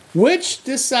 Which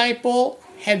disciple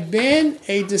had been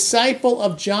a disciple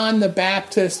of John the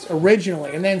Baptist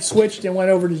originally and then switched and went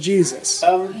over to Jesus?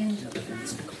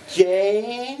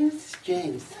 James.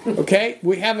 Okay,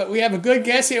 we have a good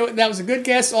guess here. That was a good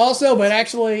guess also, but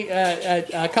actually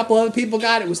a couple other people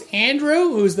got it. It was Andrew,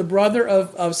 who's the brother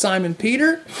of Simon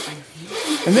Peter.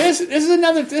 And this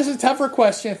is a tougher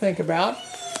question to think about.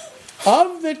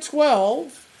 Of the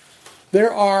 12,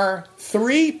 there are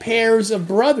 3 pairs of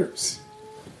brothers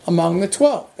among the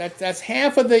 12. That's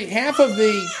half of the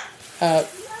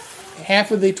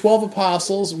 12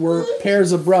 apostles were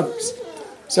pairs of brothers.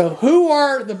 So who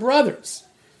are the brothers?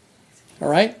 All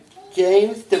right.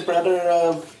 James, the brother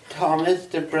of Thomas,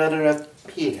 the brother of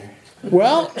Peter.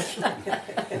 Well,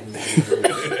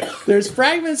 there's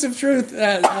fragments of truth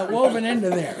woven into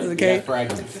there. Okay, Yeah,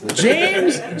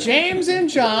 fragments. James and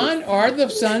John are the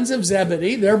sons of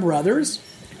Zebedee. They're brothers.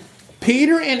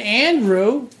 Peter and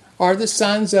Andrew are the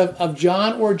sons of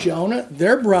John or Jonah.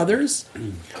 They're brothers.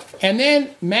 And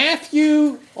then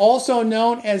Matthew, also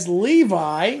known as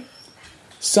Levi,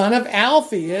 son of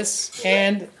Alphaeus,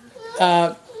 and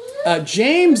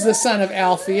James, the son of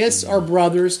Alphaeus, are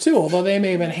brothers too. Although they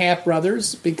may have been half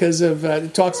brothers, because of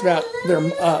it talks about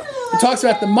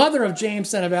the mother of James,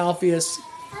 son of Alphaeus,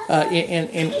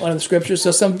 in one of the scriptures.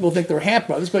 So some people think they're half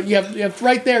brothers. But you have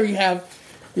right there. You have,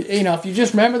 if you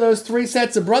just remember those three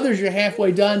sets of brothers, you're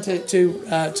halfway done to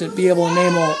be able to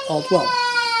name all 12.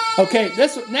 Okay,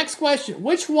 this next question: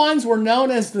 which ones were known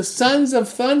as the sons of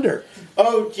thunder?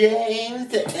 Oh,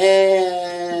 James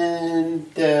and.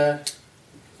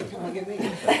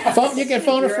 You can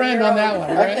phone a friend on that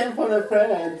one, I right? can phone a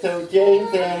friend. So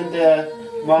James and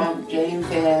James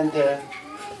and.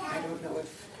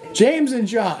 James and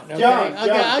John. Okay, John,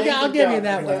 I'll give you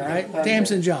that one. All right,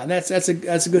 James and John. That's a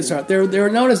good start. They're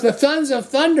known as the sons of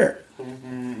thunder.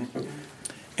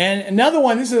 And another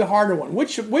one. This is a harder one.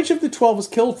 Which of the 12 was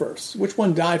killed first? Which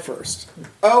one died first?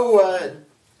 Oh,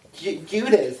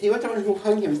 Judas. He was the one who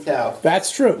hung himself. That's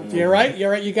true. You're right.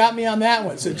 You got me on that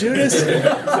one. So Judas. All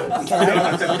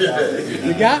right,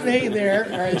 you got me there.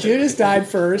 All right. Judas died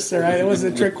first. All right. It was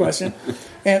a trick question.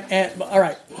 And all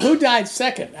right. Who died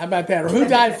second? How about that? Or who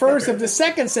died first of the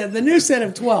second set, the new set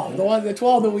of 12, the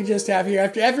 12 that we just have here?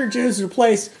 After Judas was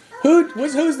replaced,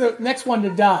 who's the next one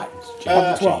to die of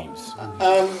the 12?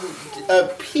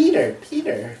 Peter.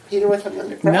 Peter was on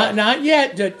the cross. Not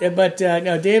yet, but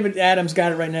no. David Adams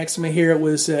got it right next to me here. It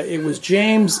was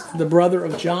James, the brother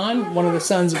of John, one of the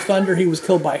sons of thunder. He was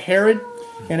killed by Herod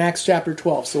in Acts chapter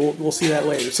 12. So we'll see that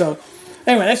later. So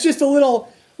anyway, that's just a little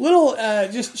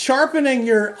just sharpening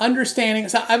your understanding.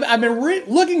 So I've been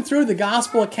looking through the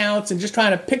gospel accounts and just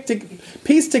trying to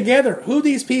piece together who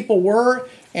these people were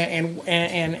and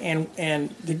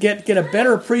to get a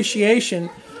better appreciation.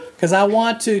 Because I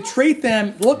want to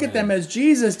look at them as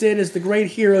Jesus did, as the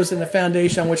great heroes and the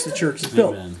foundation on which the church is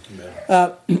built.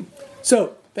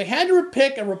 So they had to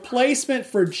pick a replacement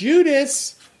for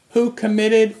Judas, who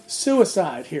committed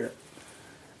suicide here.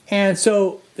 And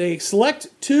so they select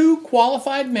two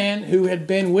qualified men who had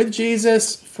been with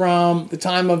Jesus from the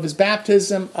time of his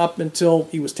baptism up until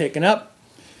he was taken up.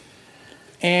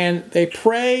 And they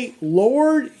pray,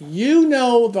 Lord, you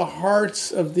know the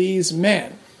hearts of these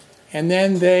men. And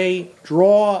then they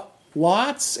draw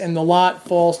lots, and the lot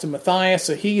falls to Matthias.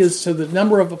 So the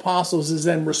number of apostles is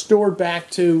then restored back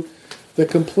to the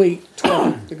complete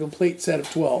 12, the complete set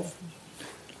of 12.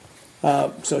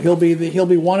 So he'll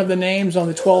be one of the names on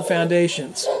the 12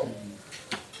 foundations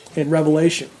in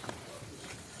Revelation.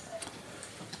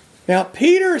 Now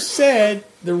Peter said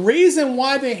the reason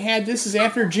why they had this is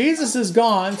after Jesus is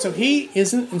gone, so he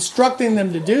isn't instructing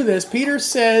them to do this. Peter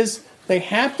says they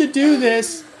have to do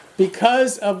this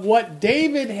because of what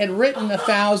David had written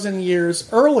 1,000 years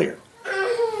earlier.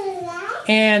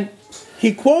 And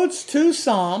he quotes two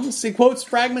Psalms. He quotes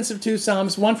fragments of two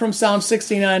Psalms, one from Psalm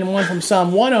 69 and one from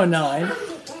Psalm 109.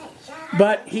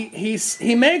 But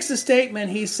he makes a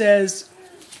statement. He says,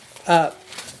 the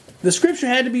scripture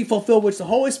had to be fulfilled, which the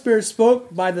Holy Spirit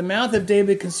spoke by the mouth of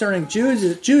David concerning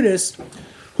Judas,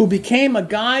 who became a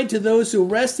guide to those who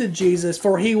arrested Jesus,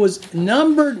 for he was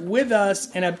numbered with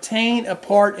us and obtained a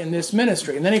part in this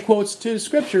ministry. And then he quotes two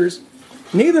scriptures,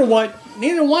 neither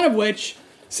one of which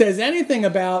says anything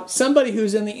about somebody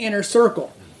who's in the inner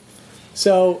circle.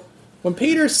 So when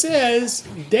Peter says,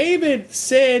 David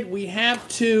said we have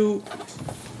to,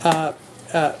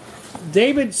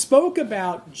 David spoke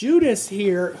about Judas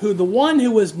here, the one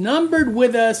who was numbered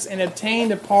with us and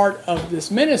obtained a part of this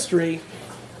ministry.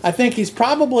 I think he's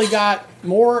probably got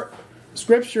more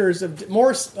scriptures of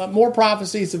more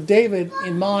prophecies of David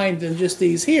in mind than just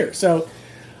these here. So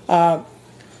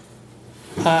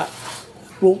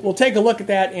we'll take a look at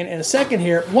that in a second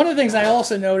here. One of the things I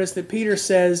also noticed that Peter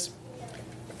says,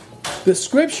 the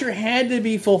scripture had to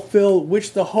be fulfilled,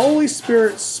 which the Holy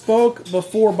Spirit spoke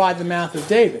before by the mouth of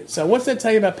David. So what's that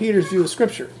tell you about Peter's view of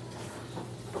scripture?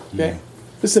 Okay,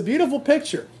 this is a beautiful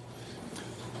picture.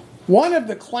 One of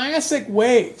the classic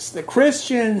ways that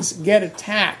Christians get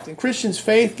attacked, and Christians'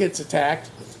 faith gets attacked,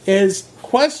 is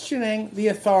questioning the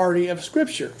authority of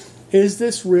Scripture. Is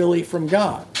this really from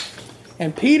God?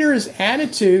 And Peter's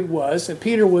attitude was, and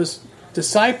Peter was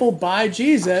discipled by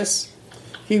Jesus,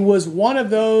 he was one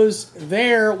of those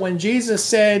there when Jesus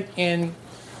said in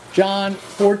John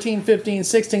 14, 15,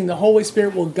 16, the Holy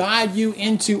Spirit will guide you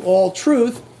into all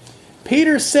truth.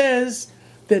 Peter says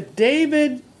that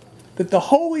that the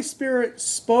Holy Spirit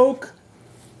spoke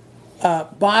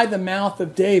by the mouth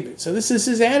of David. So this is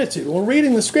his attitude. When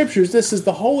reading the scriptures, this is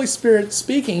the Holy Spirit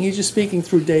speaking. He's just speaking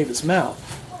through David's mouth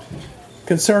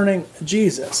concerning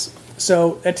Jesus.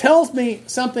 So it tells me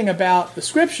something about the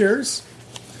scriptures.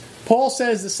 Paul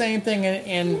says the same thing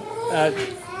in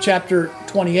chapter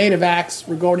 28 of Acts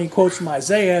regarding quotes from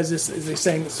Isaiah as he's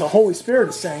saying, so the Holy Spirit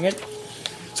is saying it.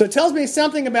 So it tells me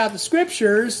something about the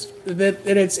scriptures, that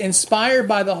it's inspired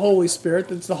by the Holy Spirit,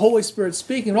 that it's the Holy Spirit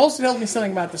speaking. It also tells me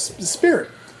something about the Spirit.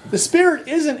 The Spirit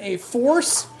isn't a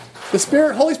force.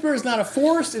 Holy Spirit is not a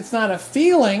force. It's not a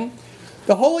feeling.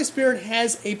 The Holy Spirit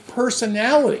has a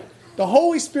personality. The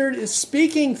Holy Spirit is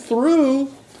speaking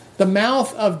through the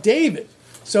mouth of David.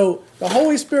 So the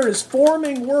Holy Spirit is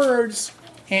forming words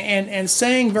and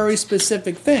saying very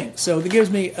specific things. So it gives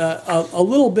me a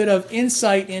little bit of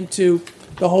insight into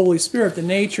the Holy Spirit, the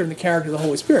nature and the character of the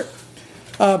Holy Spirit.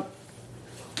 Now,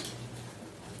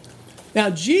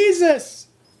 Jesus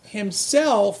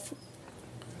himself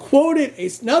quoted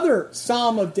another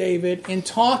Psalm of David in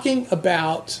talking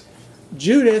about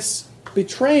Judas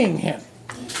betraying him.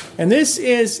 And this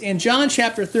is in John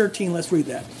chapter 13. Let's read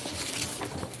that.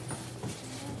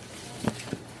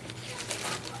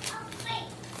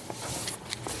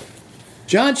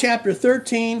 John chapter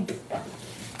 13.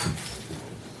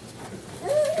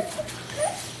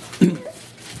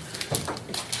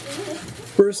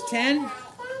 Verse 10.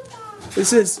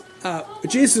 This is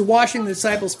Jesus is washing the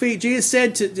disciples' feet. Jesus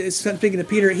said speaking to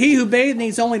Peter, "He who bathed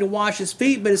needs only to wash his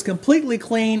feet, but is completely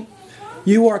clean.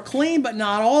 You are clean, but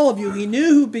not all of you." He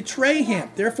knew who betrayed him.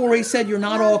 Therefore he said, "You're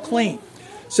not all clean."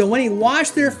 So when he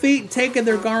washed their feet and taken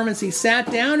their garments, he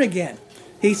sat down again.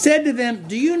 He said to them,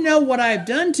 "Do you know what I have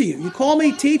done to you? You call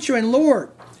me teacher and Lord,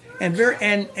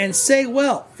 and say,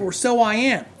 well, for so I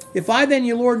am. If I then,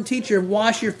 your Lord and teacher, have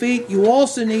washed your feet, you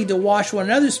also need to wash one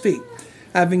another's feet.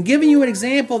 I have been giving you an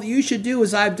example that you should do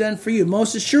as I have done for you.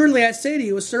 Most assuredly I say to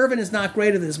you, a servant is not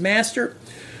greater than his master,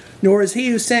 nor is he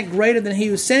who sent greater than he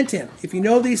who sent him. If you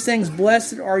know these things,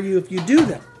 blessed are you if you do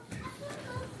them.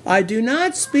 I do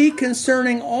not speak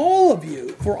concerning all of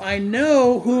you, for I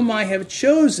know whom I have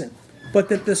chosen, but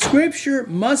that the scripture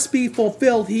must be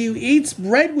fulfilled. He who eats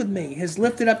bread with me has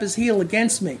lifted up his heel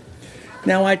against me.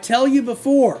 Now I tell you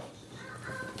before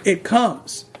it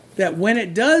comes, that when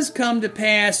it does come to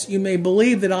pass, you may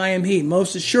believe that I am he.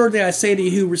 Most assuredly I say to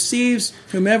you,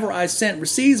 whomever I sent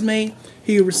receives me.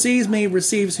 He who receives me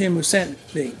receives him who sent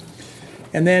me.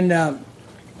 And then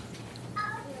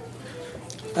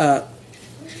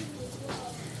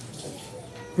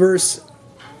verse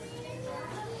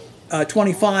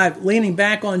 25, leaning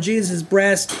back on Jesus'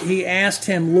 breast, he asked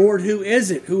him, "Lord, who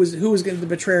is it? Who is the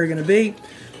betrayer going to be?"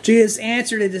 Jesus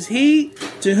answered, "It is he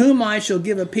to whom I shall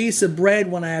give a piece of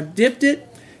bread when I have dipped it."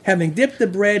 Having dipped the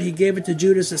bread, he gave it to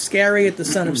Judas Iscariot, the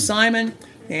son of Simon.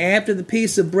 And after the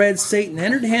piece of bread, Satan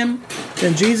entered him.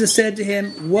 Then Jesus said to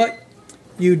him, "What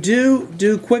you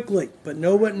do quickly." But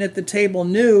no one at the table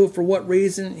knew for what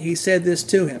reason he said this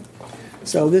to him.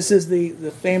 So this is the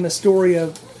famous story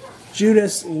of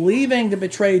Judas leaving to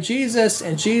betray Jesus,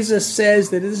 and Jesus says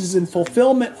that this is in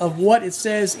fulfillment of what it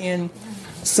says in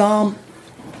Psalm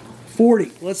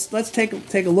 40. Let's take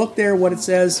a look there what it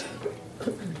says.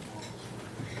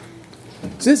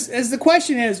 So as the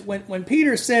question is, when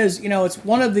Peter says, it's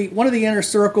one of the inner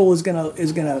circle is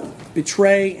gonna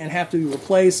betray and have to be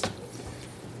replaced,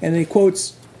 and he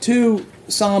quotes two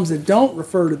psalms that don't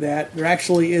refer to that. There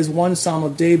actually is one Psalm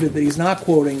of David that he's not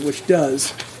quoting, which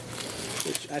does,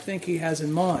 which I think he has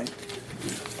in mind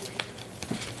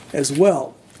as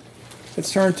well.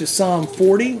 Let's turn to Psalm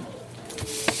 40.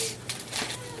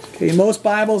 Okay, most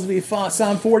Bibles will be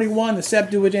Psalm 41, the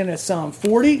Septuagint is Psalm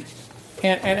 40.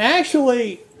 And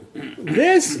actually,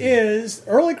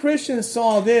 early Christians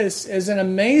saw this as an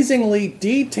amazingly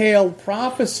detailed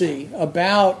prophecy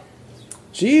about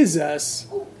Jesus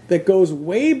that goes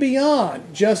way beyond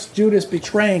just Judas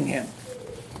betraying him.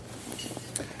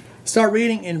 Start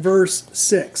reading in verse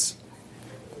 6.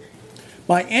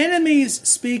 My enemies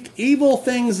speak evil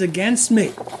things against me.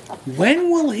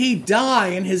 When will he die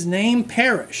and his name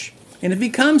perish? And if he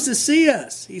comes to see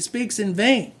us, he speaks in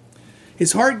vain.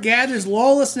 His heart gathers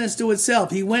lawlessness to itself.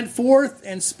 He went forth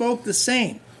and spoke the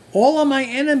same. All of my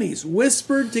enemies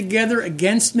whispered together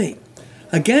against me.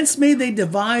 Against me they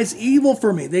devise evil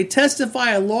for me. They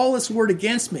testify a lawless word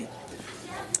against me.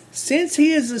 Since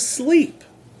he is asleep,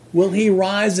 will he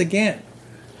rise again?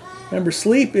 Remember,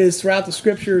 sleep is throughout the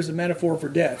scriptures a metaphor for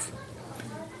death.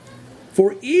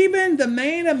 For even the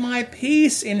man of my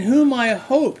peace in whom I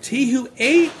hoped, he who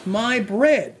ate my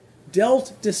bread,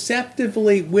 dealt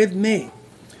deceptively with me.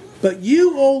 But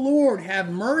you, O Lord, have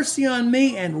mercy on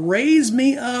me and raise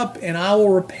me up, and I will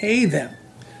repay them.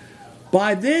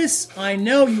 By this I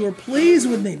know you are pleased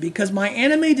with me, because my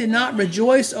enemy did not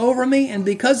rejoice over me, and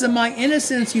because of my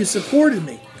innocence you supported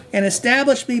me, and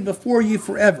established me before you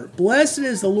forever. Blessed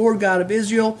is the Lord God of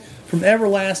Israel, from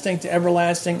everlasting to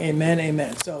everlasting. Amen,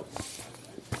 amen. So,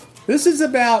 this is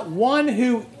about one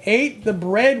who ate the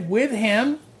bread with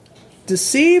him,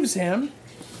 deceives him.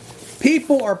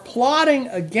 People are plotting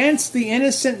against the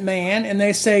innocent man, and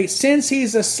they say, since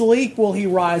he's asleep, will he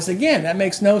rise again? That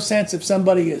makes no sense if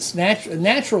somebody is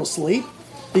natural sleep,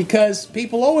 because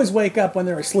people always wake up when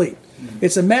they're asleep.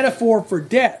 It's a metaphor for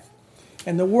death.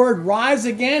 And the word rise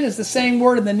again is the same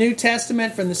word in the New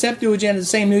Testament. From the Septuagint, is the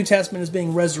same New Testament as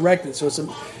being resurrected.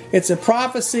 So it's a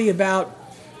prophecy about,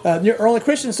 the early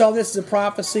Christians saw this as a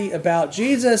prophecy about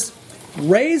Jesus.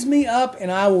 Raise me up,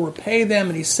 and I will repay them.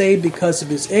 And he's saved because of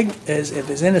his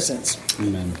innocence.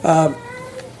 Amen.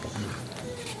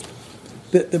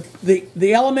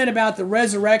 The element about the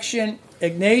resurrection,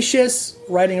 Ignatius,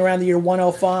 writing around the year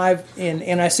 105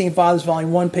 in Nicene Fathers,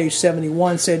 Volume 1, page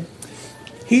 71, said,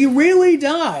 he really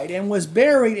died and was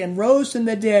buried and rose from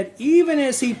the dead, even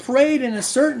as he prayed in a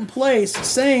certain place,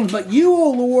 saying, but you,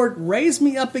 O Lord, raise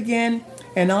me up again,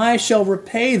 and I shall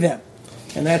repay them.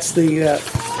 And that's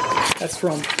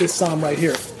from this psalm right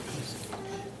here.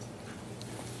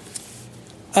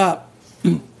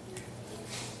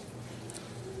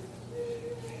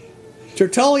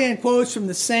 Tertullian quotes from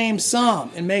the same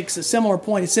psalm and makes a similar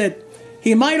point. He said,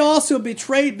 he might also be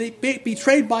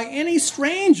betrayed by any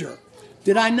stranger.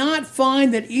 Did I not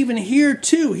find that even here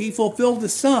too he fulfilled the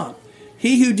psalm?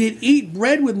 He who did eat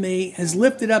bread with me has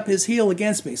lifted up his heel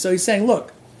against me. So he's saying,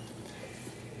 look,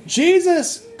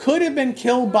 Jesus could have been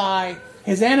killed by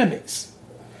his enemies,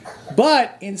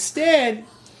 but instead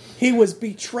he was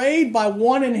betrayed by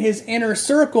one in his inner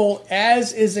circle,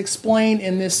 as is explained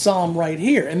in this psalm right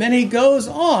here. And then he goes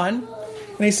on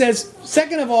and he says,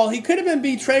 second of all, he could have been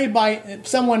betrayed by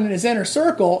someone in his inner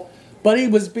circle, but he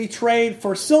was betrayed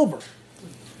for silver.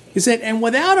 He said, and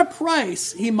without a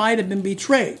price he might have been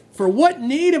betrayed. For what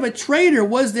need of a traitor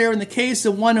was there in the case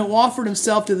of one who offered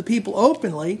himself to the people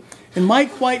openly, and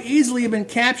might quite easily have been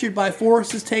captured by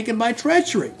forces taken by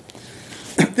treachery?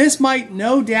 This might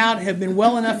no doubt have been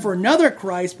well enough for another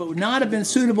Christ, but would not have been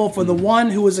suitable for the one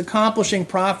who was accomplishing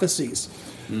prophecies.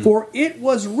 For it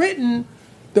was written,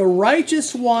 the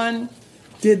righteous one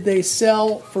did they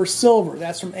sell for silver.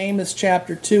 That's from Amos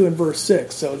chapter 2 and verse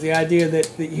 6. So the idea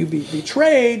that you be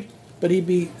betrayed, but he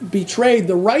be betrayed,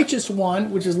 the righteous one,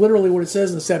 which is literally what it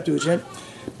says in the Septuagint,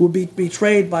 will be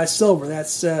betrayed by silver.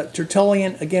 That's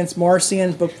Tertullian against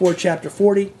Marcion, book 4, chapter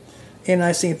 40, in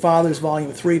Nicene Fathers,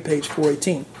 volume 3, page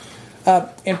 418.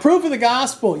 In Proof of the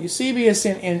Gospel, Eusebius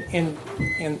in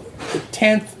the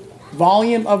 10th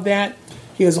volume of that,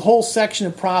 he has a whole section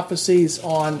of prophecies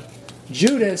on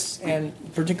Judas, and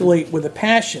particularly with the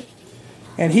Passion.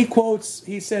 And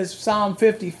he says Psalm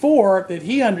 54, that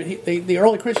the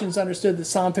early Christians understood that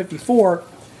Psalm 54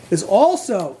 is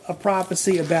also a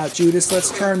prophecy about Judas.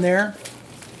 Let's turn there.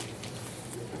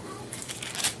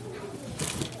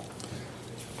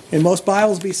 In most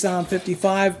Bibles, be Psalm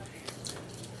 55.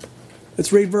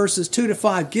 Let's read verses 2 to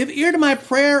 5. Give ear to my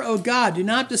prayer, O God. Do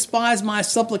not despise my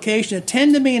supplication.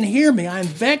 Attend to me and hear me. I am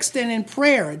vexed and in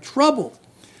prayer and troubled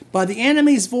by the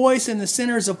enemy's voice and the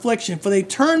sinner's affliction. For they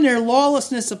turned their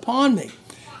lawlessness upon me,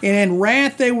 and in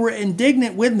wrath they were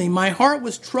indignant with me. My heart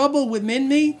was troubled within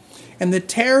me, and the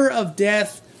terror of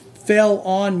death fell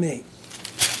on me.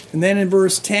 And then in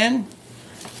verse 10,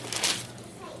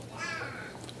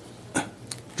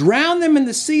 drown them in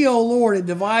the sea, O Lord, and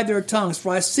divide their tongues,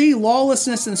 for I see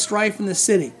lawlessness and strife in the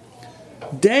city.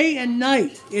 Day and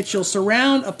night it shall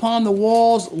surround upon the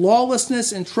walls.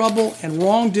 Lawlessness and trouble and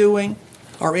wrongdoing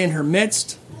are in her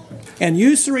midst. And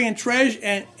usury and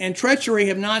treachery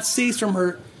have not ceased from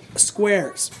her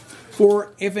squares. For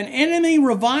if an enemy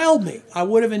reviled me, I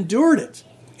would have endured it.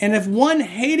 And if one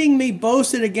hating me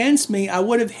boasted against me, I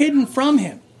would have hidden from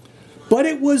him. But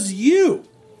it was you,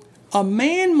 a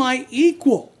man my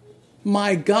equal,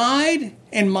 my guide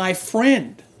and my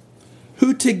friend,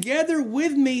 who together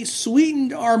with me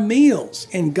sweetened our meals.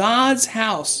 In God's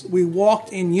house we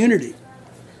walked in unity.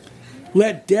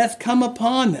 Let death come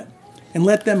upon them, and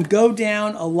let them go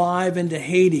down alive into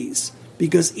Hades,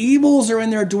 because evils are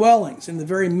in their dwellings, in the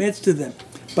very midst of them.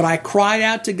 But I cried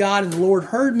out to God, and the Lord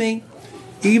heard me.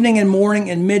 Evening and morning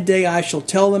and midday I shall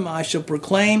tell them, I shall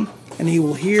proclaim, and he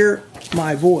will hear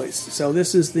my voice. So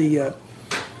this is the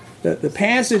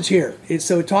passage here.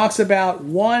 So it talks about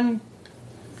one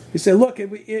He said, look,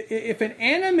 if an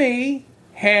enemy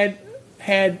had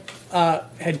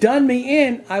done me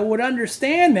in, I would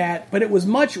understand that, but it was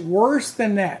much worse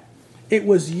than that. It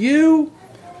was you,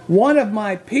 one of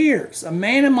my peers, a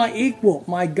man of my equal,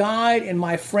 my guide and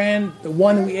my friend, the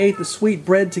one who we ate the sweet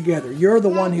bread together. You're the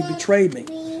one who betrayed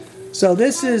me. So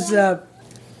this is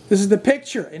the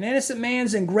picture. An innocent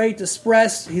man's in great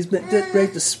distress. He's been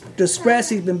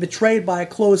He's been betrayed by a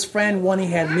close friend, one he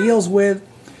had meals with,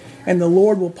 and the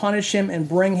Lord will punish him and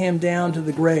bring him down to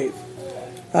the grave.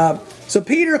 So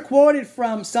Peter quoted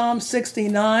from Psalm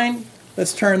 69.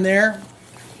 Let's turn there.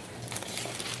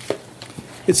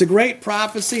 It's a great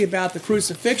prophecy about the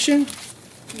crucifixion.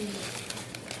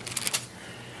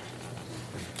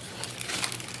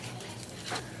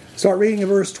 Start reading in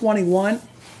verse 21.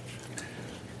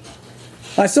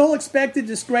 My soul expected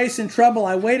disgrace and trouble.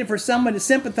 I waited for someone to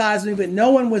sympathize with me, but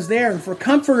no one was there, and for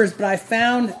comforters, but I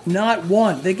found not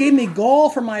one. They gave me gall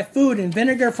for my food and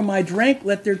vinegar for my drink.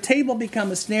 Let their table become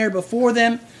a snare before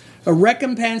them, a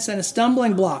recompense and a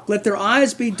stumbling block. Let their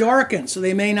eyes be darkened so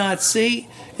they may not see,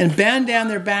 and bend down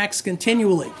their backs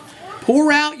continually.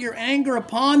 Pour out your anger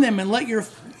upon them, and let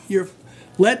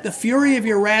the fury of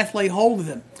your wrath lay hold of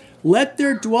them. Let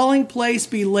their dwelling place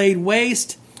be laid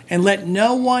waste, and let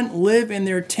no one live in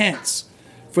their tents.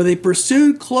 For they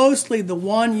pursued closely the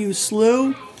one you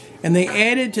slew, and they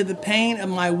added to the pain of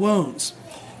my wounds.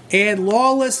 Add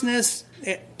lawlessness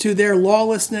to their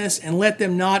lawlessness, and let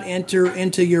them not enter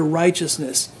into your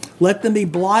righteousness. Let them be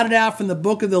blotted out from the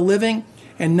book of the living,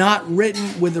 and not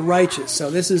written with the righteous.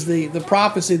 So this is the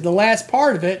prophecy. The last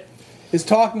part of it is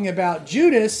talking about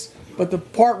Judas, but the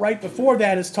part right before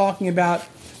that is talking about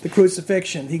the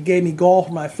crucifixion. He gave me gall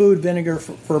for my food, vinegar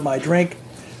for my drink.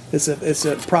 It's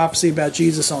a prophecy about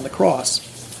Jesus on the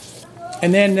cross.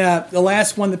 And then the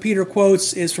last one that Peter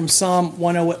quotes is from Psalm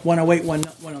 108,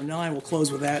 109. We'll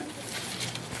close with that.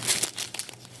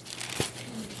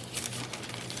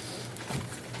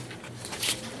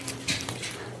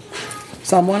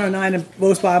 Psalm 109 in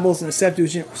most Bibles, and the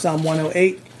Septuagint, Psalm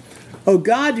 108. O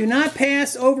God, do not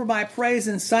pass over my praise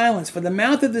in silence, for the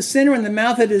mouth of the sinner and the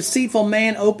mouth of the deceitful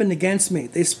man opened against me.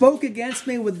 They spoke against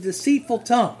me with a deceitful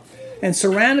tongue, and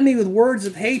surrounded me with words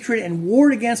of hatred, and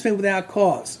warred against me without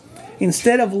cause.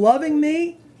 Instead of loving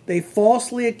me, they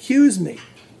falsely accused me,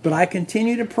 but I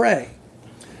continue to pray.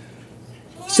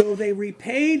 So they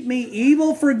repaid me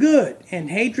evil for good,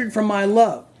 and hatred for my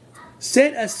love.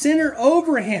 Set a sinner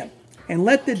over him, and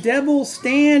let the devil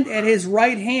stand at his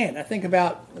right hand. I think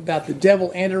about the devil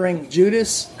entering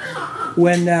Judas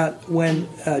when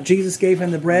Jesus gave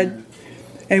him the bread.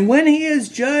 And when he is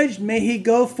judged, may he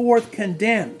go forth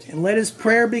condemned. And let his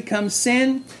prayer become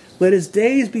sin. Let his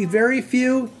days be very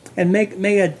few. And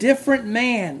may a different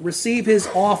man receive his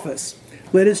office.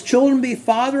 Let his children be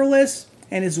fatherless,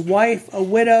 and his wife a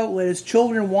widow. Let his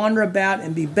children wander about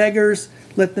and be beggars.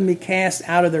 Let them be cast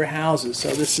out of their houses.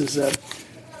 So this is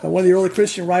one of the early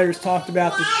Christian writers talked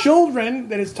about the children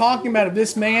that is talking about of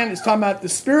this man is talking about the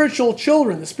spiritual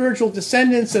children, the spiritual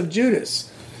descendants of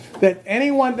Judas. That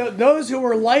anyone, those who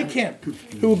are like him,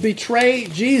 who betray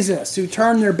Jesus, who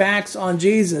turn their backs on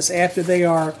Jesus after they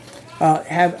are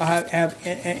have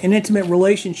an intimate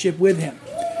relationship with him.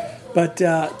 But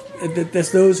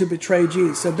that's those who betray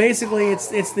Jesus. So basically,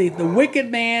 it's the wicked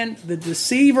man, the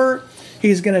deceiver.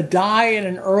 He's going to die at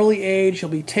an early age. He'll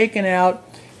be taken out.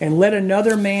 And let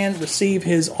another man receive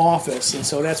his office. And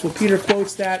so that's what Peter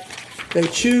quotes that. They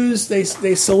choose, they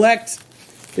select,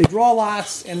 they draw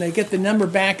lots, and they get the number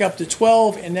back up to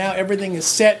 12, and now everything is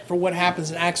set for what happens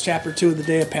in Acts chapter 2 of the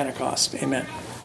day of Pentecost. Amen.